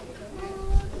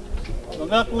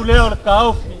 Ngaku leo le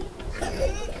kaufi.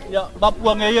 Ya bapu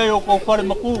angeia yo ko fale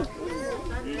maku.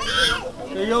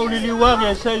 Se yo liliwange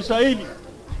e sei saili.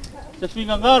 Se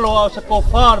finga ngalo au se ko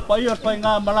far pa ia fai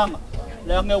ngā malanga.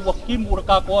 Le ange wakimu re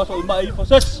kako aso i mai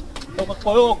foses. Toka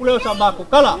koyo ku leo sa mako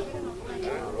kala.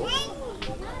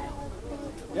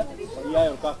 Ia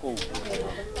o kako.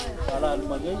 Sala le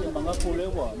magai e manga ko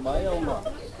lewa, mai au ma.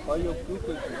 Pai o ku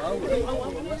ko au.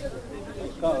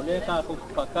 Ka le ka ko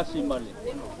pakasi male.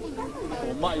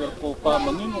 O mai o ko pa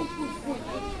mangingo.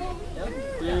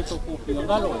 Ye to ku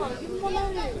fingalo.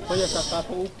 Pai sa ka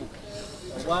ko upu.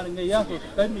 Wa nge ya so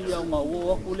kami au ma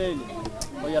wo ku lele.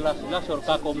 Pai la so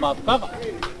ka ko ma ka.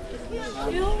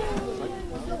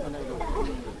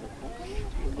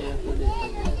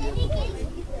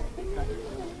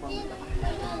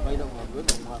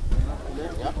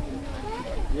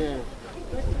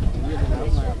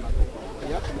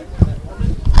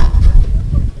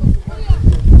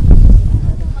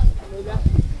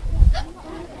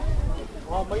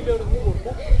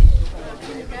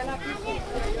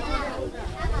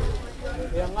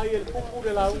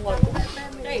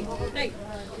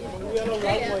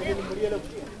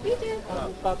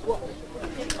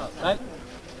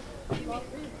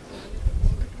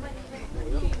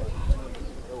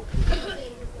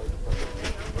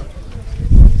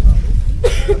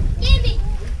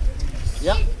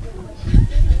 Ya,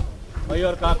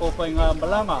 mayor kako pai ngā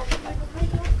malanga.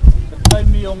 Kai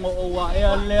mi o wa e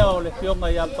leo le fionga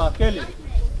ya pakeli.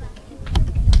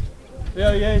 Pea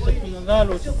ye se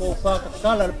ngalo se ko fa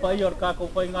kala le mayor kako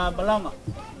pai ngā malanga.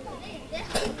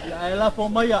 Ya e la fo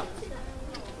maya.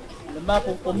 Le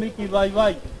mapo komiki vai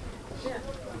vai.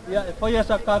 Ya e foi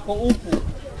esa kako upu.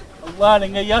 Wale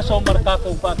nge yaso mar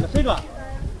kako pa kasiga.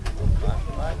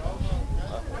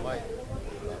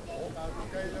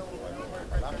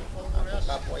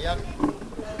 Apoiar.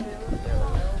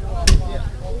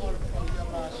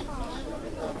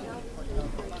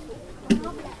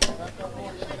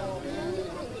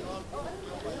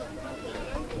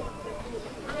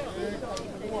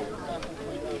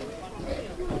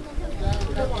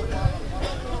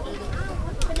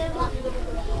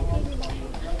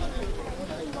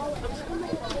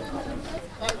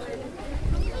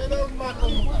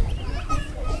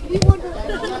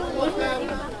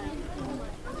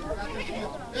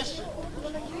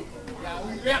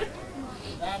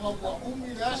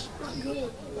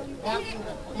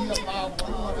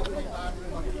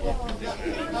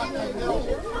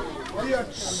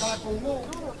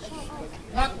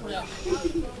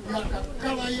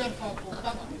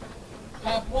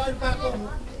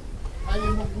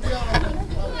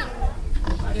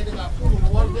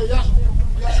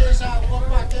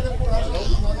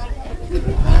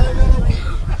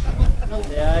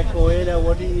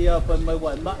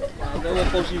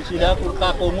 Sila ku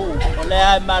ka ko mu ole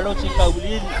ai malo si ka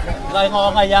ulil ngai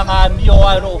ngonga yang amio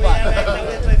ai ro ba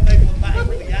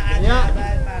ya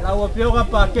la wo pio ka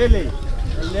pakele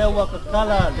le wa ka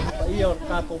kala i o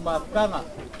ka ko ma kanga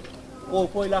ko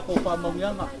foi la ko fa mo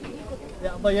yanga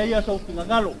ya ba ya so pinga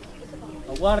ngalo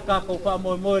awar ka ko fa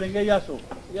mo mo nge ya so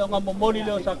ya nga mo moni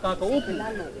le sa ka ko upu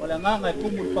wala nga nga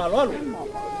kumu pa lolo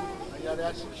ya le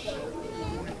asi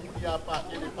ya pa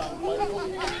ele pa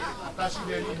atasi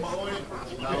de ni maoi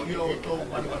na yo to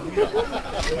pa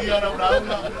ni ara una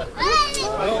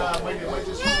ya mai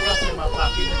se sura que ma pa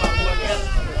ki pa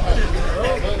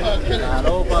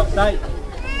Claro, papay.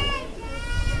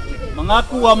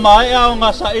 Mengaku amai au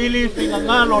ngasaili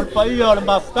fingangalo pa iyo le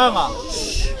mafkanga.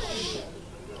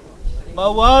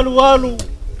 Mawalu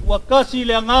wakasi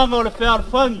le nganga le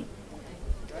fearfangi.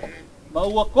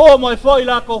 Mawako mai foi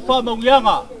la ko fa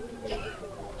mongyanga.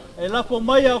 E la fo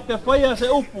mai au ke faia se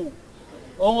upu.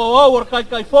 Ongo awar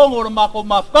kai fongo le mako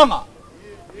mafkanga.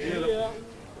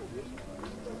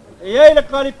 E ai le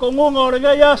kali kongunga o le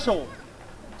ngai aso.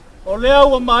 O lea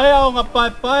ua maea o ngā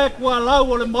paepae kua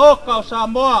lau o le moka o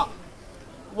Samoa.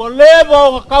 Ua lewa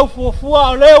o ngā kaufuafua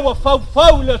o lea ua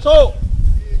fau le so.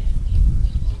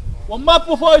 Ua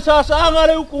mapu fwoi sasaanga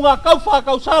le uku ngā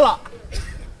kausala.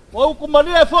 Ua uku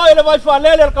malia fwoi le vai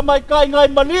whalele le kamaikai ngai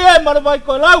malia ma le vai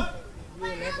koe lau.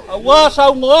 A wā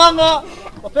saungoanga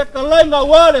o wheka lenga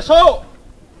ua le so.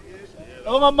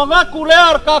 O ngā mangaku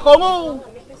lea ka kongu.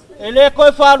 E le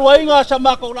koe whanua inga sa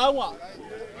mako launga.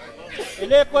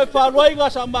 Ele koe wharuainga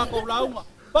sa mako launga.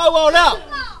 Pau au lea.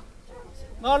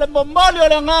 Ngā le mamali o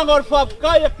le nganga o le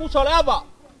whapkai e kusa le ava.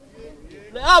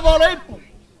 Le ava o le ipu.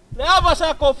 Le ava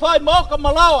sa ko whai moka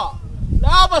malawa. Le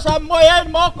ava sa moe e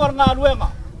moka o ngā ruenga.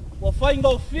 Wa whai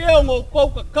ngau whio ngau kou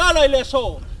ka kala i le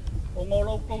so. O ngau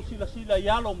lau kou sila i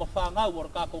alo ma whangau o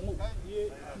ka kongu.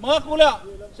 Mga lea.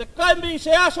 Se kai mi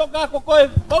se aso kako koe.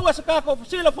 Baua se kako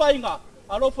sila whainga.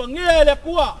 Alo whangia e le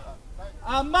kua.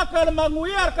 A maka le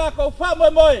manguiar ka ko fa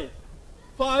moi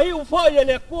fa iu fa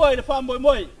le kua le fa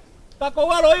moi ka ko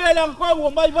walo ia le ko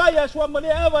mai vai a sua mole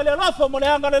ava le rafa mole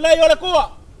anga le le le kua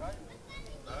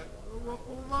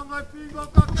ko manga pingo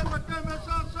ka ke me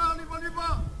sa ni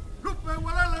boliva lupe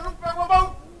wala le lupe wa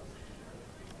bau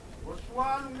o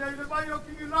suan ni le vai o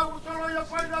ki la o solo ya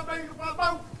fa la vai pa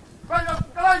bau vai a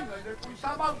kalai le ku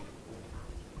sa bau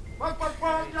va pa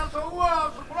ya so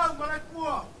ua so plan ma le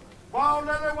kua Wao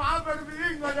lele wa abe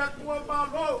biinga ya kuwa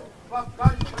malo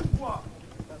pakai kuwa.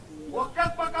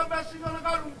 Wakepa kabesi ngala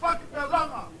ngalu mfaki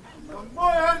pelanga.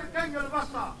 Moe heli kenga le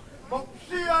basa.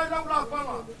 Mokusia ila ula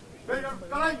fala. Beya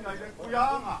kalainga ile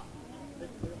kuyanga.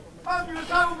 Ami le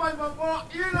sabu mai mabo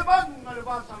ile bangu ngale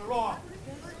basa loa.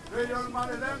 Beya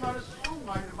male lenga le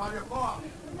sunga ile male koa.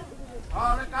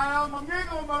 Ale kaya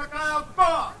mangingo male kaya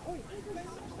koa.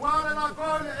 Wale la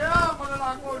kole ea male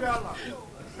la kole ala.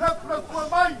 Lepre kuwa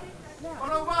mai.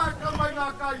 Para vai kamai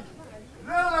na kai.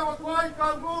 Lele wa kuai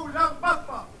ka ngu lang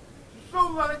papa.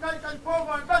 Sunga le kai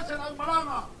fonga ngase na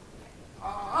malanga.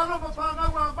 Alo pa panga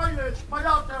wa baile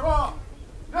maya te roa.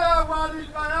 Le wa li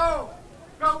kaio.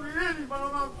 Ka uili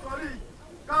malanga swali.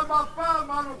 Ka ma pa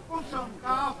mano kusam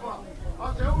ka afa.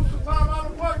 Ate usu pa mano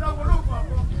foi na volupa.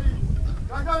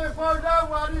 Ka ga foi da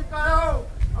wa li kaio.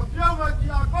 Afianga ki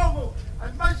a Kongo.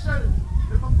 Ai mai se.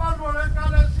 Le papano le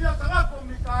kale sia tanga ko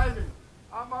Mikaeli.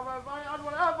 Ama vai anu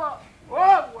leva.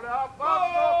 Oh, ora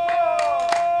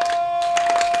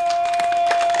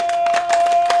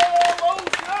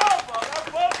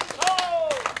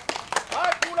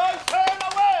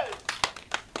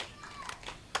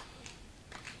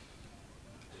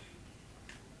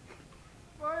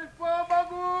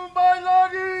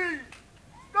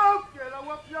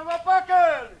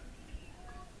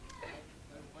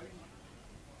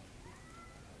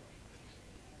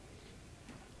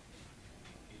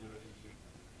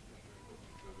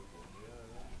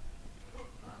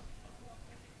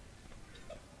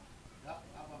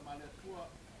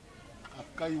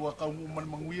kai wa ka man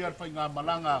manguiar fa nga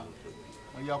malanga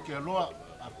mai au ke loa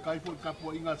kai fo ka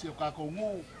po inga se ka ko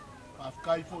ngu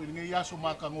kai fo nge ya so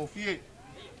maka ngofie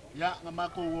ya nga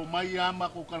mako mai ama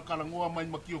ko kala ngoa mai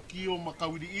makio kio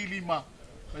makawidi ilima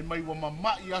mai wa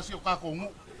mama ya se ka ko ngu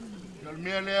ya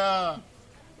melea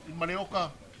in maleoka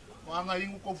wa nga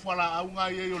ingu ko fala au nga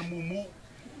ye yo mumu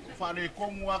fa le ko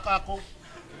ngu ka ko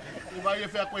Uga ye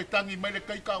fea koe tangi mai le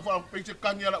kai ka wha peise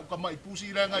kangi ala uka mai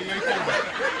pusi renga ye ko.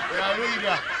 Ya yo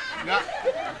ira. Ya.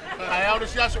 Ai au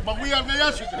sia so bagui al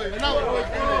ya so. Na.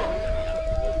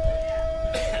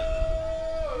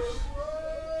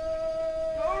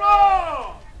 Yola!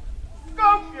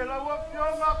 Kam ke la wa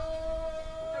fiona.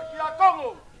 Ki a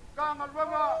Kongo. Kanga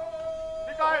lwa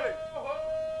Mikaeli.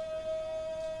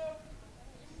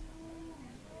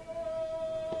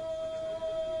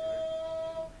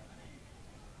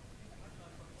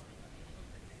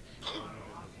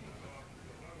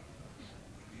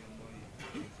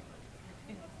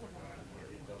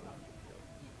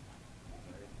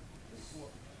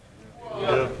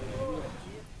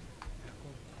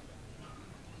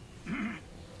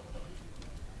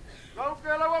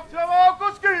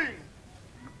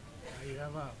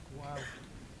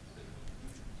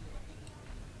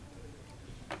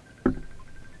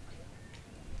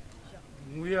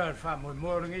 al fa mo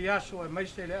mo ngi yaso e mai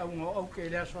stele au ke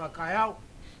le aso ka au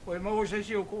o mo se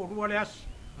si o ko rua le as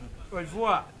o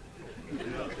voa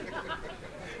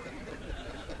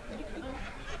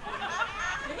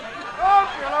oh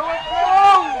que la voy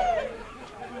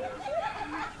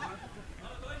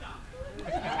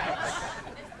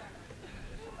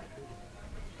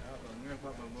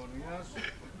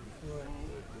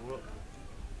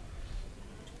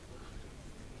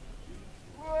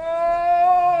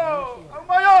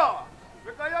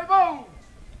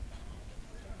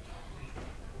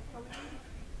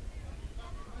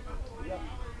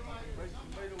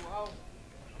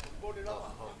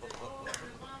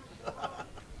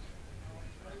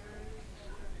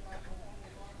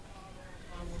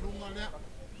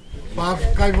Pa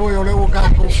kai voi ole o ka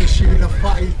ko se sila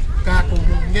fai ka ko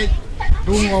ngai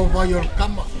dungo vai o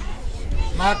kama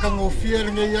ma ka ngo fier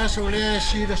ngai ya so le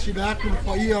sila ku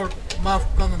pa ia ma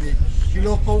ka ngai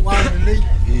kilo ko wa le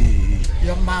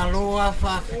ya malo a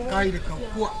fa kai de ka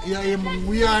ku ya e mo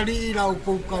wia ri la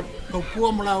ko ka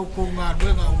ku mo la ko nga de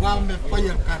ga wa me pa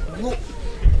ya ka ku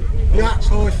ya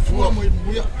so fu mo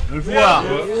wia Fua.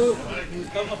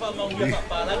 Kama pa mau ya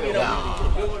pa la mira.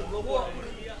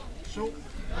 So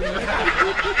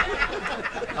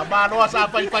Amano sa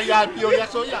pay-paya piyo ya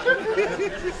so ya.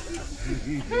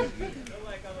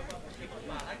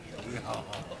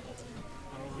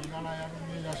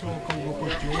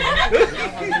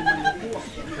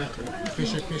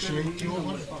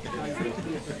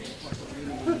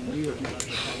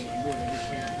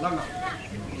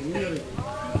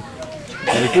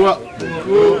 Kuat.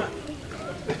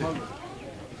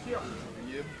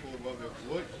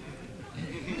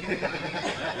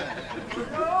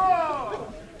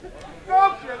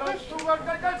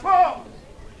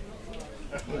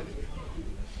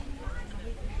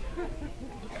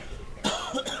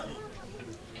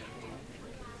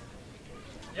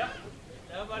 Ya,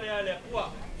 ya vale ale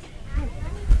kuat.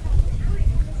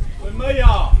 Oi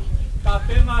maya, ka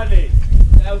pemale,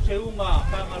 au se uma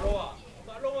pangaroa.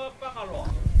 Pangaloa.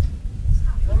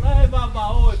 Olai baba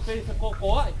o pe se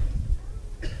koko ai.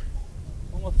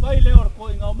 Ngo fai le or ko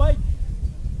inga mai.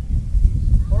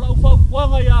 Ola u fau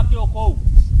kuanga ya ke o kou.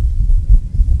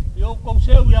 Yo kou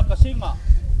seu ya kasinga.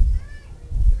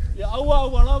 Ya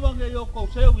aua lava nge yo kou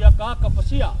seu ya ka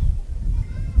pasia.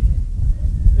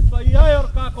 E fai ai or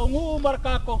ka ko ngu mar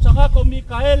ka ko sanga ko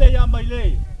Mikaele ya mai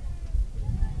le.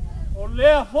 O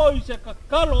lea foi se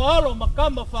kakalo alo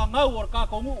makamba fangau or ka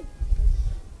ko ngu.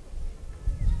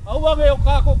 Awange o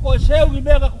kako ko seu I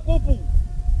mega kukupu.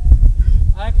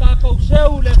 Ai kako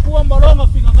seu le kua maronga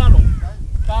fingangalo.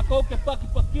 Kako ke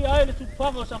paki ai le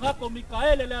tupango sangako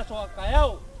Mikaele le aso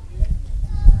akayao.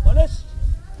 Oles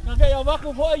ngage ya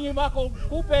waku foi ni mako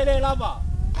kupele lava.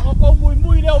 Ngoko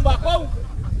mui le o mako.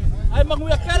 Ai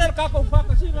manguya kele kako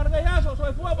faka singa ngage yaso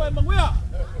so fua ba manguya.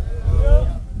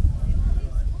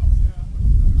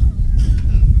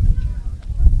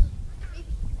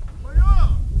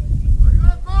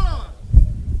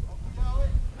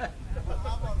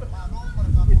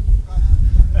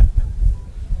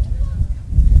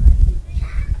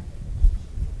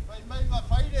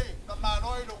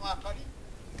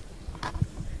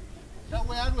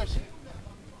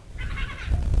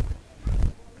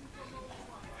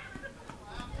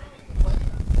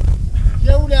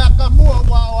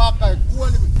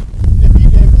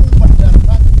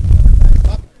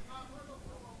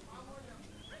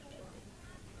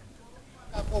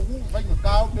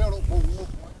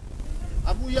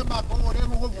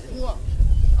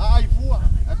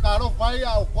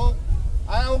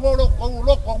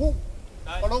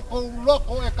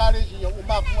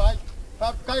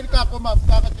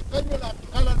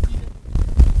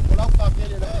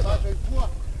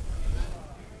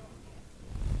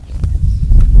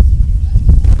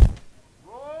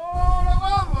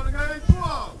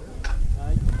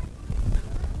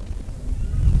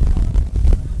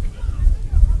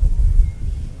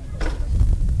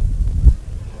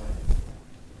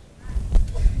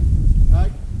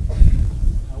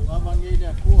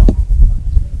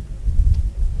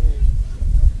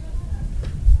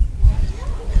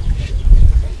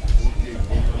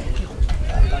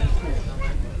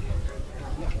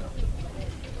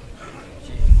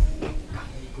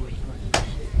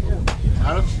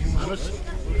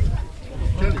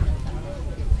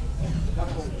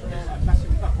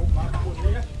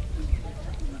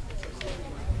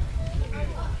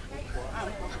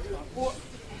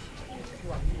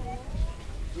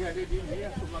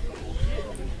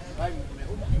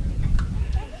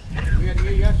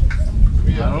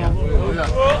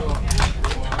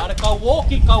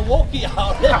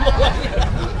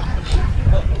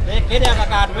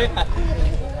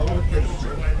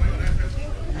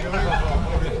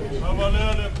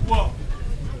 Valeu, Lepua.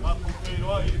 A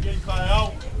Cupeiro aí, ninguém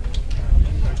caiu.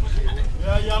 E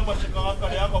aí, amba se cagaca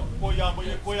de água, coiaba,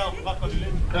 e coiaba, caca de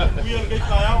leite. E ninguém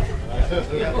caiu.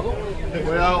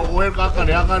 Coiaba, o caca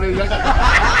de água, ele já.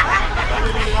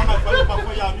 Ele amba para para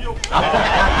coiaba, viu?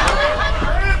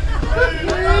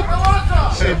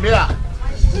 Sei, mira.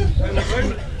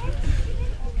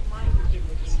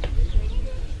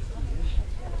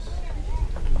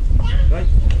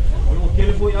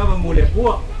 Ele foi a mulher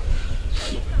boa.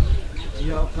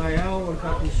 E a Caiao, a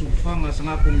Kusufanga,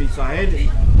 Sangaku Micael.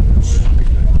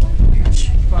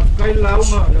 Pakai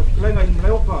lauma, lenga in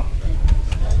leuka.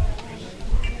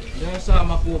 Essa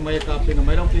maku mai ka pena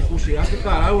mai que kusi a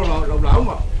ka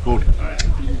lauma. Good.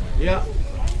 Ya.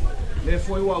 Le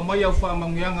foi wa mai au fa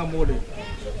mangianga mole.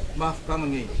 Mafutanga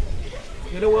ngi.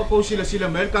 Ele wa ko sila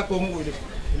mel ka ko ngi.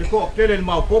 Le ko pele el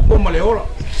mau popo maleola.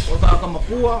 O ta ka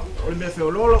makua, o le me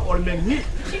feololo, o le me ngi.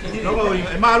 No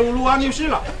e malulu ani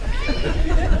sila.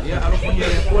 Ya alo punya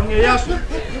punya yasu.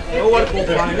 O wal ko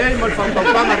pa le mal fa ka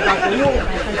ka TAUNUU.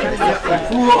 Ya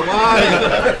fuo wa.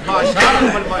 Masala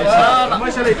mal masala.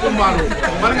 Masala ko malu.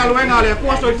 Mal ngalo ngale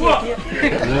ko so fuo.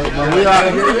 Mamuya,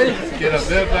 quiero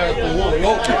ver la cubo.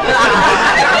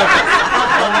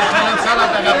 Sala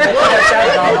ta ka cubo.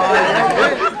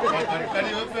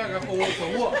 Kani wa pa ka cubo.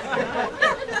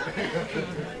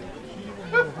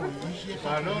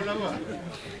 Pano lama.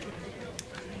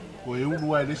 Koe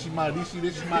unu ai desi marisi.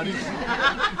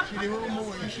 Sile umo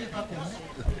isi ako.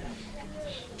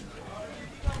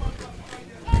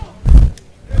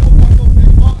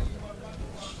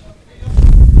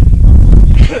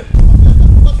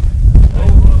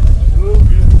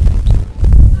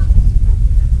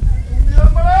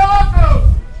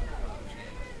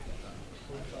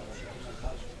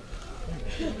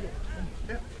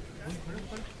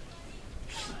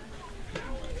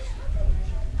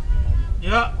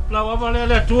 Ya, lawa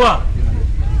valele tua.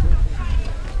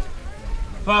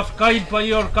 Faf kail pa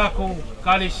yor kako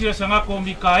kalisia sangako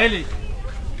Mikaeli.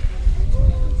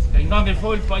 Ngange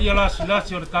foi pa yor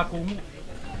silasi or kako mu.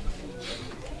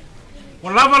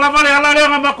 Lava le ala le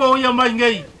ngako ya mai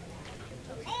ngei.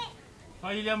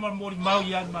 Pa ile mar mori mau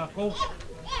ya mako.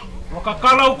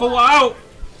 Wakakala ko au.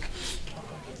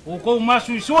 O ko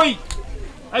masu soi.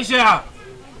 Ai sea.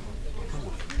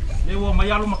 Lewo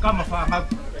mayalu makama fa ngau.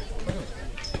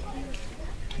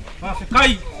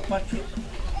 Kai,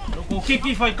 loko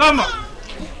kiki faigama.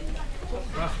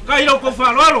 Kai loko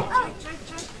falolo.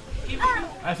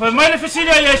 Ai foi mais difícil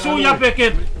a Yesu ya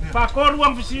pequeno. Pacoru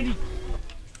am fisili.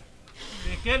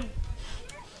 Pequeno.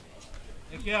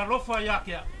 E que a lofa ya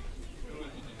que.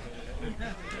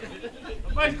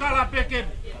 Vai cala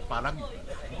pequeno. Parangi.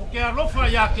 O que a lofa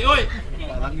ya que oi.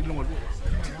 Parangi longo.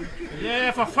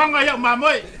 Ye fa fanga ya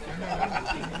mamoi.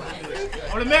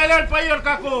 Ole mele pa yor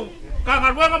kako.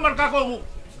 Kangal wanga markako.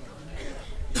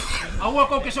 Awa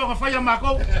ko ke so ka faya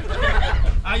mako.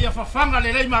 Aya fa fanga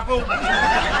le lei mako.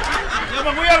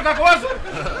 Ya mo yar ka ko.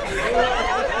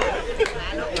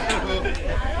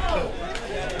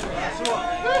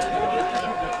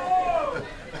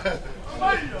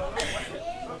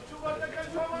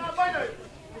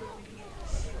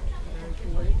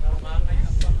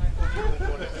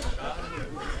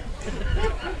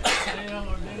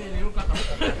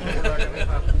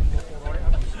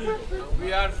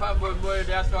 Biar fa boy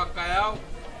dia so kayau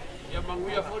ya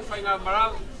manguya fon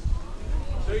FAIGAMALAGA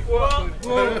sei ko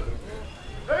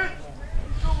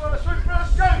Coba soy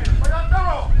frascali, vaya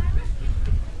toro.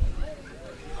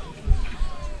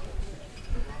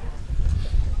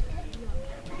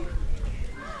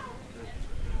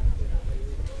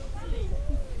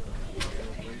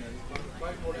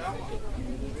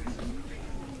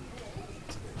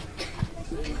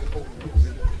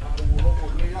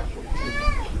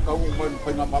 Kau main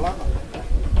FAIGAMALAGA.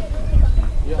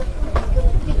 Ya.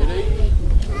 Ini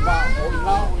ba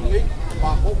ona ini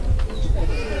ba ko.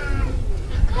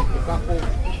 Kako.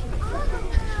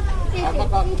 Apa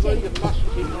kau boleh pas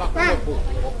di belakang aku?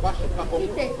 Pas kako.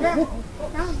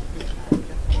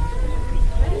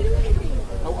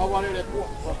 Kau awalnya leku.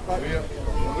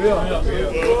 Iya.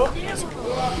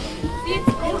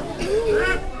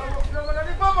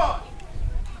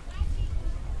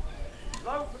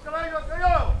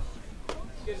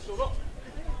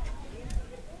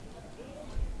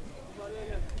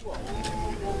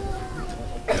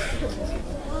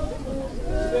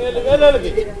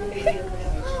 Lagi.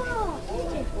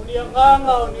 Unia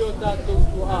nganga unia tato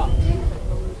tuha.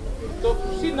 Tok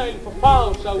sina il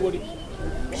papao sa wori.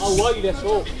 Awai le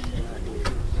so.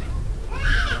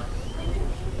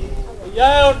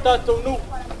 Ya orta TAUNUU.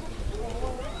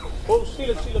 Ko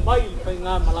sila mai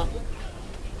FAIGAMALAGA.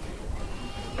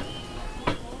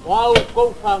 Wow,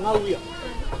 kau whangauia.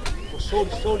 O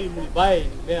soli mui vai,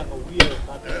 mea ngauia o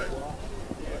tata kua.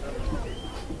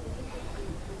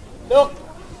 Leo,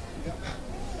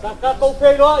 saka kau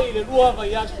whairoa i le lua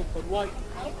vai asu karuai.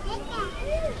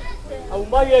 Au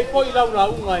mai ai koi lau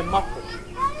raunga e mako.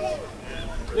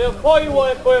 Leo koi wo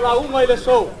e koe raunga i le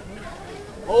sou.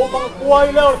 O mga kua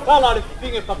i leo kala le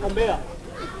pinge pakamea.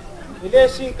 I le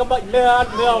sin kama i mea an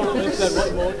mea o le te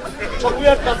roi mo.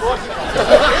 Chokuia ta rosa.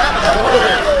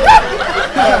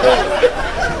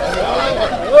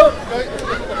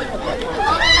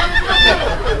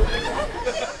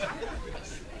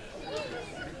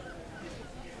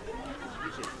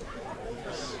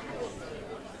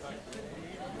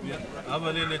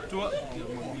 Avale le tua,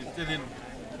 le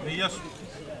me yasu.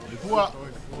 Le tua.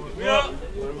 Ya.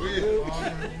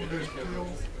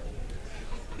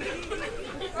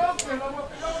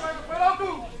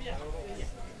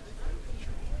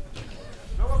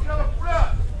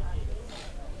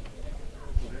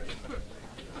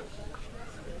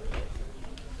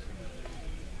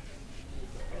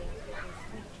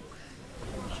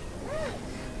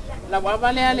 La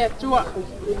wavale ale tua.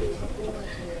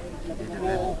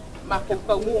 Mako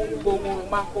kaungu,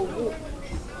 mako ngu.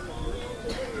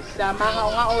 Sa maha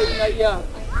o nga o inga ia.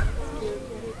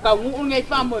 Kaungu ngai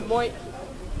wha moi.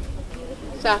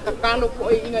 Sa kakalo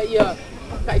ko inga ia.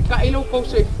 Ka ilo ko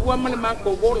se fua male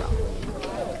mako wola.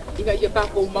 Inga ia ka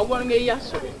ko maua ngai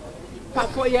aso. Pa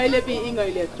fo ia ile bi inga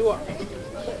ile tua.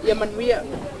 Ia manuia.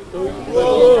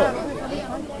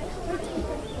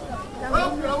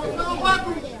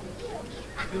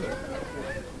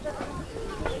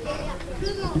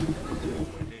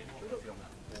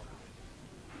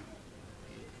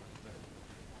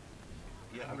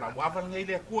 Wawan ngai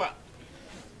le kua.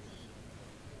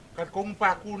 Kat kong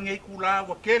pa ku ngai kula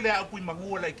wa kele a pui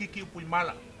mangua la kiki pui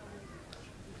mala.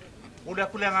 O le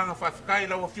kule nga fafikai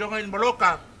la wa fionga in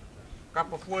maloka. Ka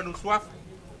pa fuelu swaf.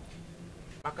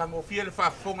 Maka ngo fiel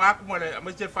fa fonga aku male a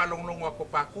se fa long long wa ko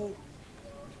pa ku.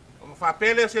 O fa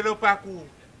pele se le pa ku.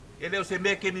 Ele se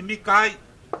me ke mi mikai.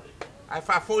 Ai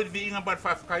fa foi vi inga ba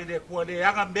fafikai le kua le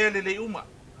anga mbele le uma.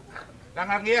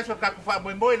 Langa ngeso ka ku fa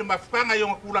moi le mafanga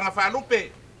yo kula nga fa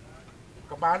lupe.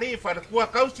 Kabali fa le kua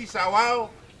kausi sawao.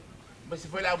 Mas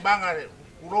foi lá banga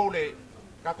kurole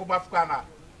ka ko mafanga.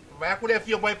 Vai ku le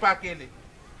fio boy pa kele.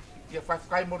 Ia fa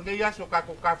fikai morngeia so ka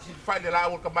ko ka si fa le la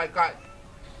o ka mai kai.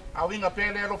 A winga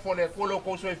pele lo fole ko lo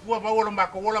ko so fu ba wo lo ma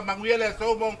ko wo la manguele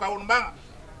so bon ka un banga.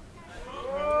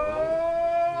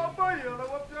 Boy, la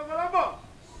wa pia la ba.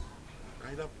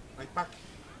 Ai pa.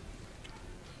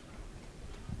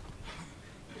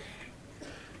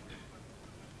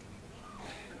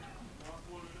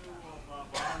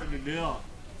 Lea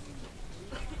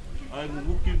ai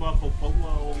nguki ma ko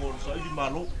paua o ngor sai di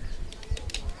malo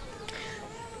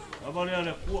abale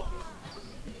ale kua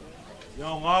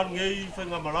ya ngar ngei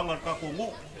FAIGAMALAGA ka ko ngu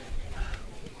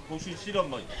ko si sira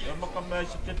mai ya maka mai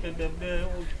si te bebe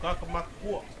o ka ka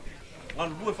makua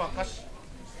ngal bue fa kas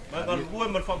mai ngal bue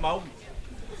mal fa mau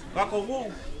ka ko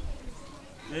ngu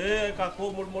ka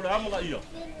ko mo am ga ia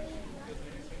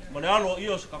mane alo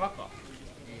ia se ka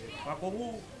ko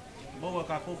ngu Bawa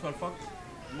kako falfak,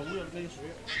 maguya guys.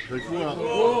 Bersua.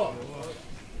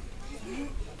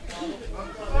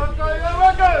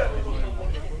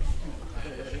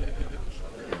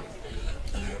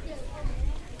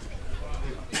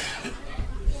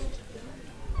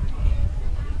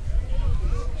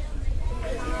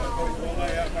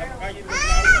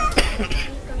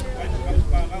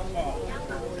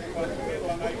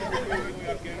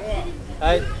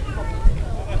 Hai.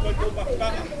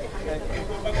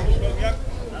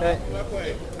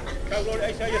 Kalau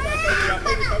ai saya tak tahu apa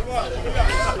itu semua.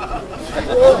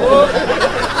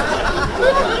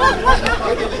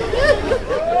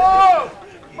 Oh,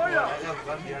 Maya.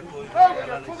 Oh,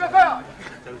 suka saya.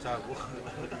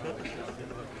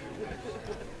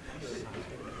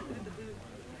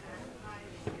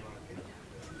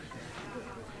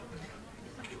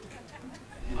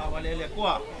 Awalele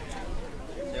kuah.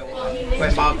 Kue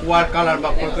makuar kalan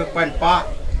bakul ke kuen pa.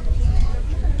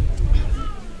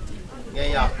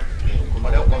 Ngaya,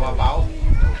 kumadau kamabau.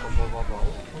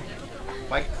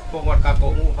 Baik pongor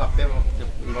kako ngu hape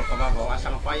lo kamabau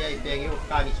asang paya itengi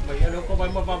ukani semaya lo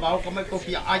kamabau kamai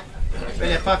kopi ai.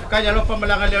 Pele fakanya lo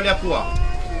pamalangan le pua.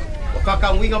 O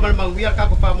kaka winga malmang wiar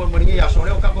kako pamon moningi ya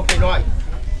sore o kako peloi.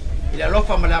 Ila lo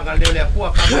pamalangan le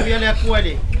pua kako wiar le pua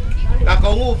ni. Kako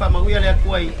ngu pamang wiar le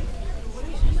pua i.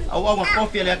 Awang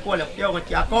kopi le pua le pia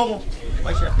ngati akongo.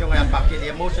 Pai sia pia ngaya pakai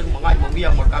dia emotion mangai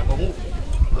mangwia mo kako ngu.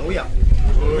 Mangwia.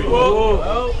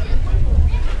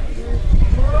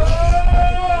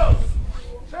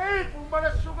 Sei,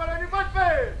 pumba suka ni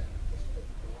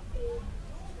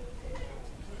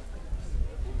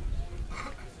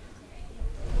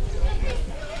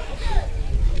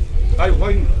Ai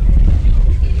wai.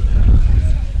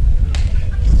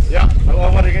 Ya,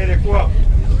 kalau mari ke kuah.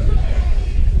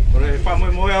 Ore pa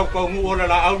mo au ko ngu ora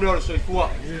la au le so kuah.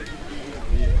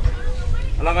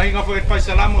 Ala ngai nga foi fai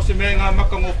salamo se me nga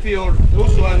maka ngo fio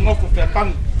uso an ngo pe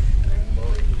pan.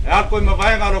 Ya ko me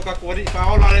vai nga ro ka ko ri ka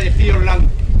ola e fio lang.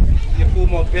 Ye pu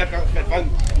mo pe ka pan.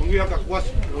 Mo ngi ka kuas.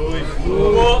 Oi.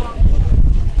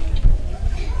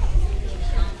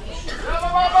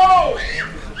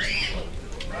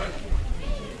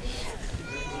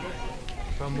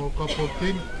 Kamu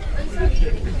kapotin.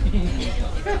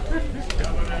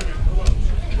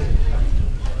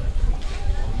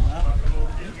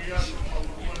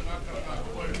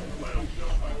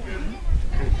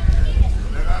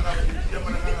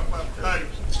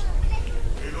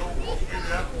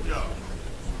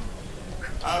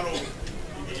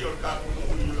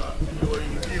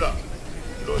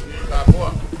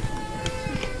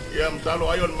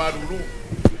 Salo ayon madulu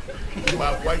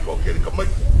ma kwai ko kiri kamai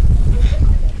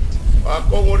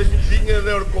ko ngore singe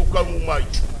le ko kamu mai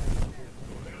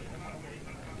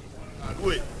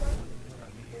adue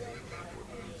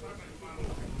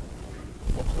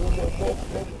mo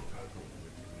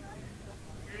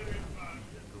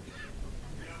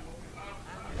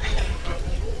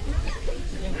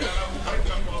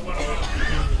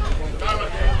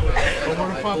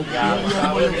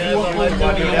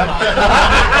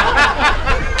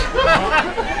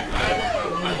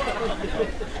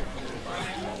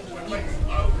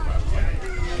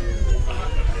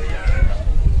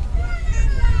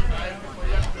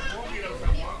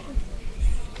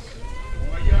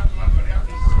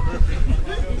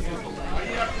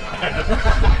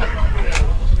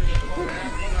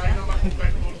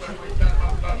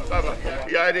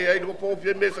ai no po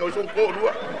pie mesa o son ko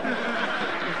lua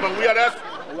manguia das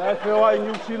la fe wa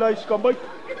New Zealand skambai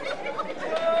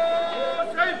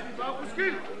sei ba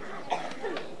kuskil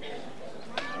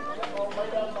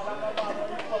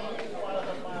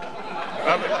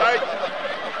ai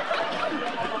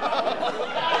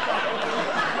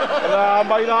la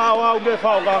mai la wa me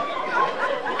fauga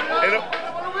elo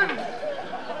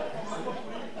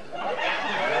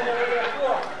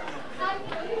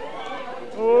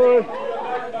oi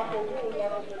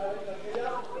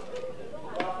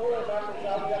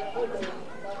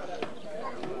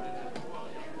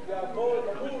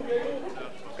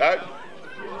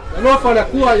no fala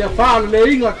kua ya fala le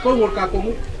inga ko mo ka ko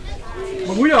mu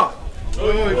muya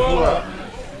oi kua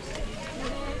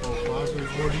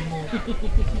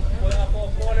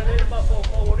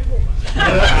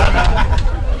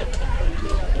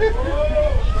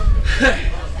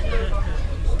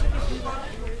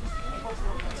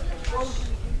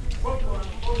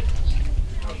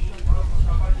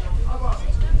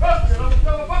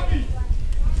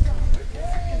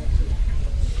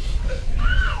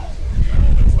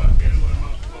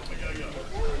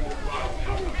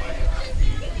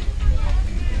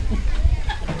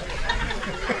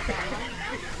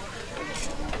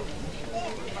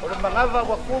mangava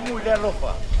wa kumu le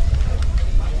lofa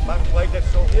mang wai de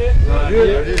so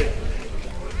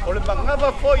ole mangava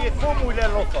foi e kumu le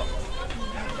lofa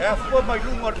e fo mai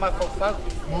lungo ma ko fa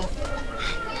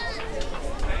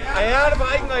ai arba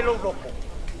ai ngai lo lopo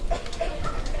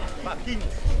ma kin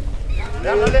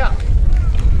la le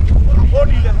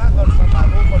odi le nganga sa ma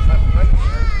lo ko sa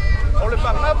ole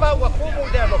mangava wa kumu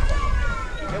le lofa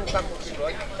e u ka ko kilo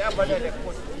e ba le ko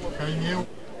Kai niu.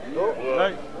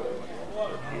 Right.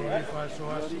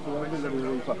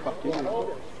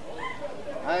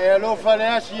 Ai alo fale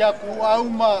asi aku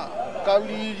auma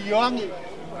kauli rioangi.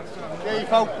 Kei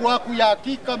fau kuaku ya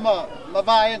kika ma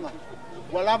vaenga.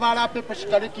 Wala wala pe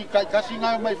pesikale ki kai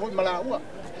kasinga mai foi malaua.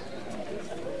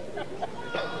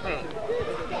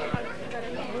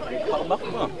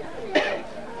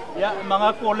 Ya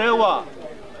mga kolewa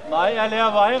mai alea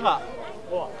vaenga.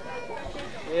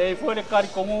 E foi le kari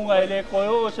kongunga ele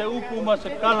koyo se upu ma se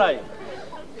kalai.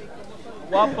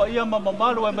 Wapa ia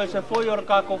mamamalu e me se foi or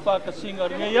kako fa kasinga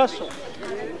ringe yaso.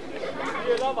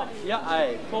 Ya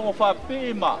ai, fongo fa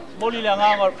pima, moli le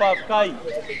nganga fa kai.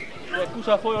 E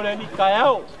kusa foi ole ni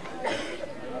kaiao.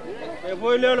 E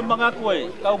foi le le manga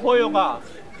koe, ka foi o nga.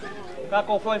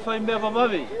 Kako fai me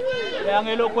vavavi. E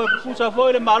angelo koe kusa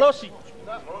foi le malosi.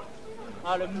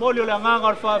 Ale moli le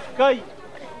nganga fa kai.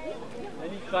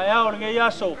 Ni kaiao ringe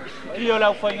yaso. Io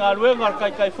la fai ngaluenga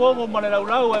kai fongo male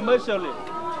lau e mesele.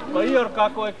 Mai or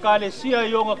kako e kalesia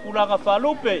i onga kulanga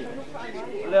falupe.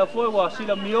 Le foi wa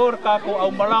sila mior ka ko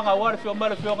au malanga wa fio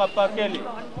mare fio nga pakele.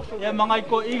 Ia mangai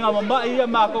ko inga mama ia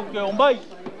ma ko ke ombai.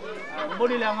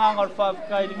 Mori le nganga fa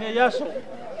kai nge yaso.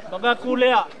 Manga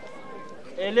kulea.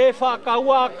 Ele fa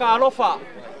kawa ka lofa.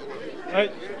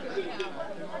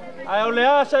 Ai ole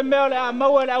asa me ole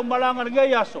amau le au malanga nge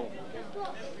yaso.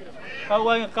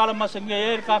 Kawa nga kala masenge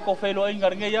e ka ko felo inga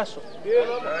nge yaso.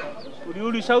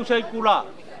 Uri sau sai kula.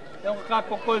 Yang ka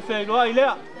ko ko felo ai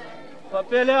lea.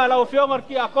 Papele ala o fionga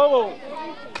ki akogo.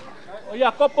 O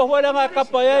ya kopo wala nga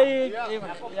kapa ye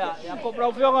ya kopo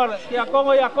o fionga ki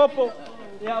akogo ya kopo.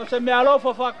 Ya o se me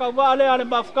alofa fa ka vale ale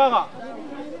mafkanga.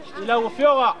 Ila o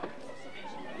fionga.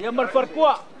 Ya mal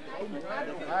farkua.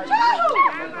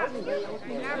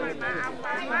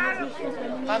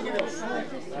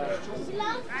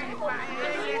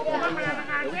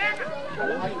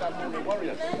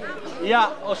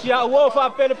 Ya o sia o fa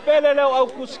pele le au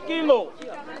kuskilo.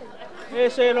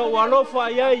 Ese lo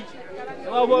walofa yai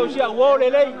wa wo sia wo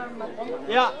lele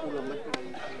ya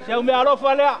sia me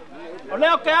alofa le o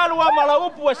leo ke alu wa mala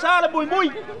upu e sale bui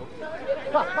bui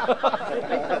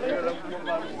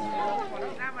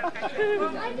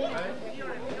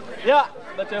ya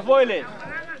bate voile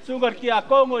sungar ki a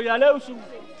Kongo ya leusu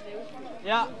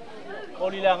ya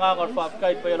oli la nganga fa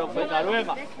kai pe lo fe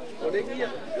ngaruenga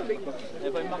e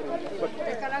vai ma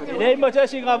nei ma se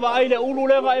singa va aile ulu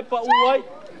lenga e pa uai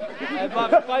e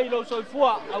va kai lo soi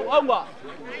fua au aunga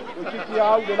Ki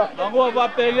au de la. Mango va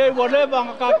pele wole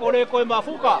va ka kore ko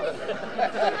mafuka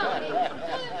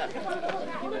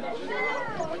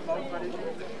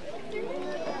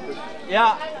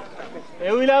ya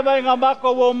e uila vai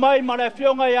ngamako wo mai ma le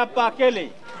fionga ya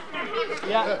pakele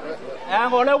ya e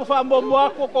ngole u fa mo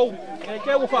ko ko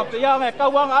ke u fa pe ya me ka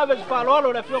wang ave fa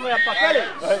lo le fionga ya pakele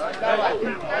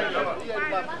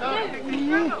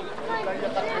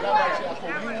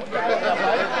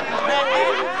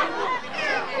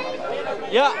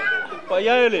ya pa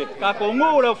ya ele ka ko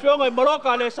ngu le fionga i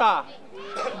moroka le sa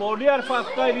mo dia fa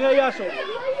kai ni ya so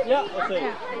ya o se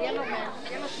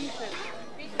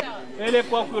ele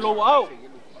ko ko lo au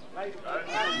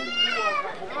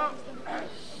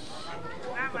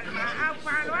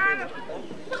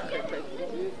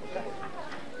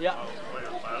ya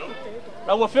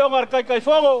la wo fionga kai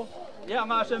fogo ya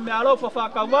nga se me alo fa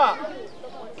ka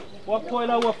wa ko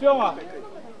la wo fionga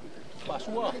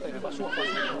pasua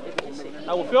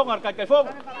la wo fionga kai fogo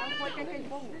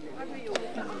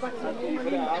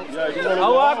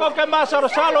awa ko ke masaro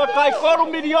salo kai koru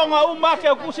milionga uma ke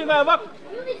kusinga vak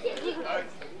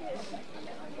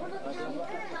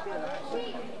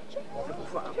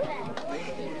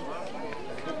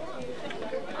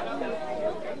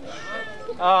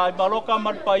ai baloka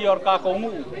mat payor ka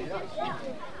kongu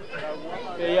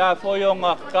ke ya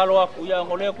foyonga kalo aku ya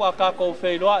ngole kwa ka ko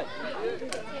feiloi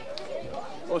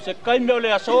o se kai me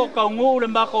le aso ka ngu le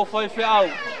mako foi fe au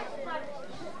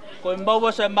ko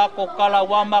mbawa se mako kala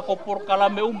wa mako por kala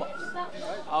me uma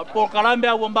a por kala me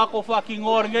wa mako fucking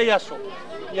or nge yaso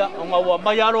ya nga wa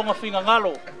mayalo nga finga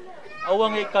ngalo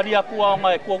awang e karia kuwa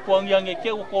nga ko nge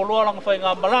ke ko lo lang fa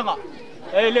nga malanga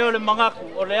e leo le mangaku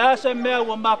o le ase mea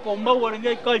wa mako maua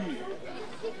nge kaimi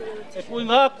e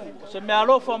kuingaku se mea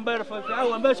lo fa mbere fa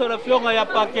au meso le fionga ya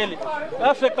pakele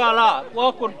afe kala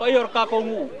wa kun payor ka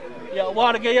kongu ya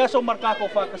warge yaso marka ko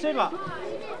fa kasinga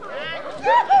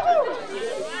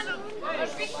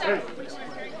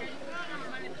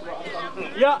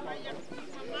ya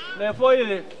le foi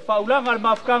le faulanga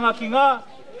mafkanga kinga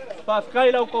fa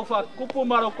kaila ko fa kupu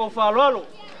maro ko fa lolo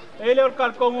ele or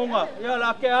kal kongunga ya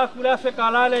la ke akula fe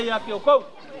kalale ya ke ko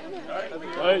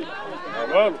ai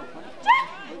awal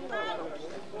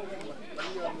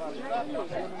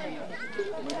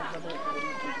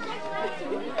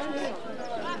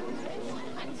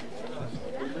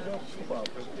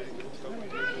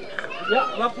ya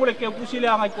la pule ke pusile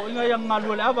anga ko inga yang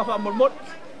ngalu le ava fa molmot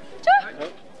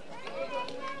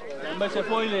me se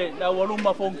foi le la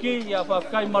voluma fonki ya fa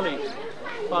kai male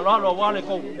fa lo wale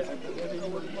ko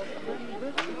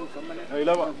ai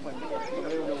lava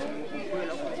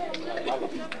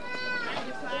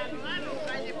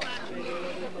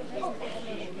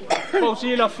ko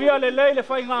si la fia le le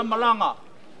fai nga malanga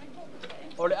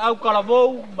o le au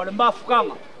kalavou ma le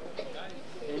mafukanga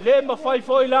le ma fai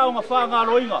foi la nga fa nga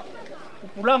loinga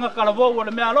kupulanga kalavou o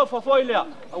le mea lofa foi lea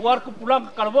a war kupulanga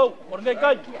kalavou o ngai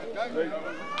kai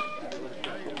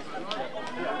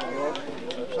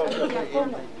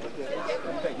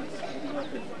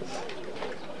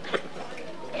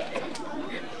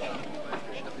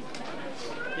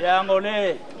ya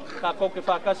ngole ka ko ke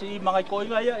fa kasi mga ko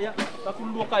inga ya ka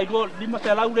kulu ka ido lima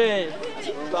te laule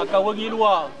ka ka wangi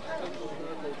lua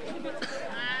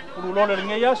pululole le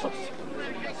ngai aso.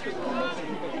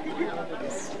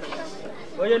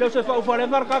 Oye, leo se fau fare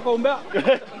ngar ka ko mbea.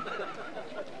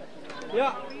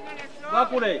 Ya. Va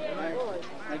kure.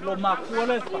 Ai lo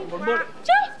makuale pa bombol.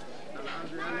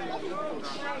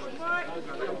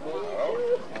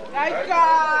 Aika.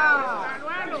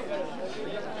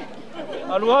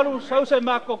 Alu sau se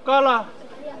mako kala.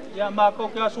 Ya mako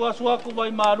ke asua ku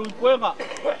vai malu puenga.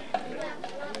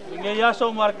 Ngai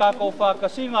aso marka ko fa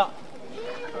kasinga.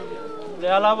 Le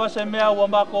alava se mea wa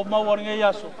mako mau ngai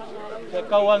aso. Ke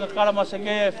kauanga kala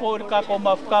masenge fo ka ko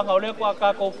mafkanga ole ko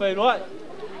ka ko feiro.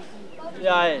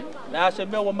 Ya e, na se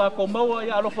mea wa mako mau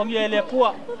ya lo fangi ele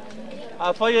kuwa.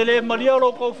 A fai ele malia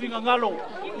lo ko finga ngalo.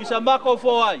 Isa mako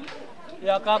fo ai.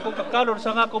 Ya ka ko kakalo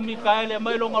sanga ko Mikaele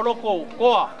mai lo ngaloko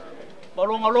koa.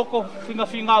 Balonga loko finga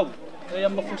fingau. Ya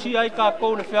mafusi ai ka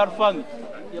ko le fiarfangi.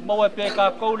 Ya mau pe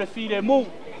ka ko le file mu.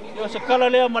 Yo se kala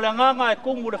le malanganga e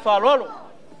kumu le falolo.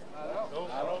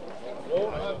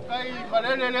 Kai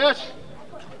malele les.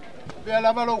 Be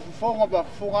la malo fonga ba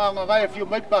fonga nga ga fi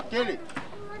mai pakele.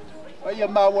 Ai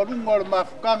ma walunga le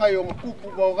mafukanga yo kupu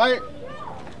mo gai.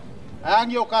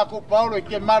 Angi o ka ko Paulo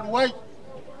ke maluai.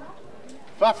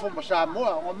 Fafo ma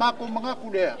Samoa o mako mga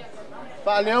kulea.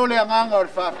 Pa leo le nganga o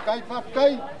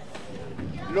fafkai.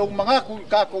 Lo mga ku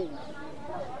ka ko.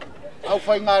 Au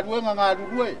fai nga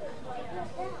ruwe.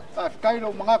 Fafkai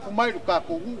lo mga ku mai ka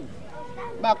ko.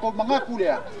 Mako mga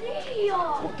kulea.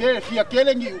 O ke fia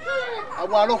kele ngi.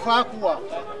 Awalo fa ku wa.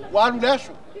 Walu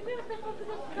leso.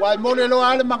 Wa mole lo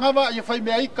ale mga ba ye fai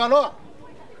me ai kalo.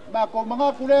 Mako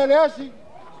mga kulea lesi.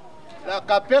 La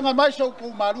kapenga mai so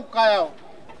ku maru kaya.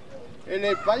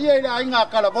 Ele pai ele ainga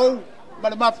kalabou,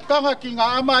 mas mafutanga ki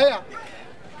nga ama ea.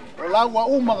 O laua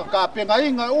uma ka penga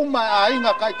inga uma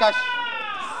ainga kai kas.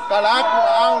 Kala aku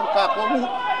au ka komu.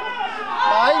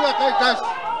 Ainga kai kas.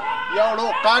 Ya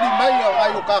lo kari mai o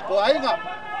ai ka ko ainga.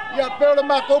 Ya pelo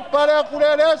ma ko para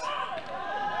kureles.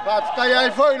 Pa kai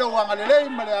ai foi lo wangalele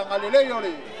male angalele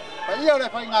ole. Pai ole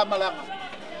fai nga malanga.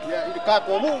 Ya il ka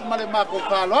komu male ma ko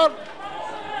kalor.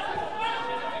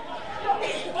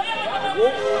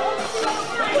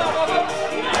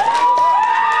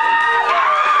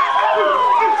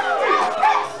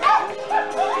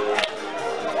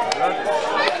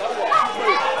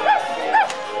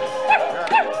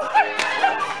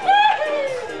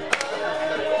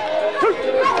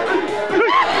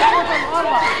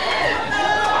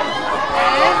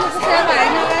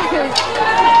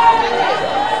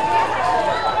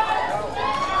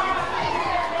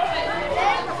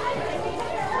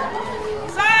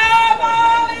 Sama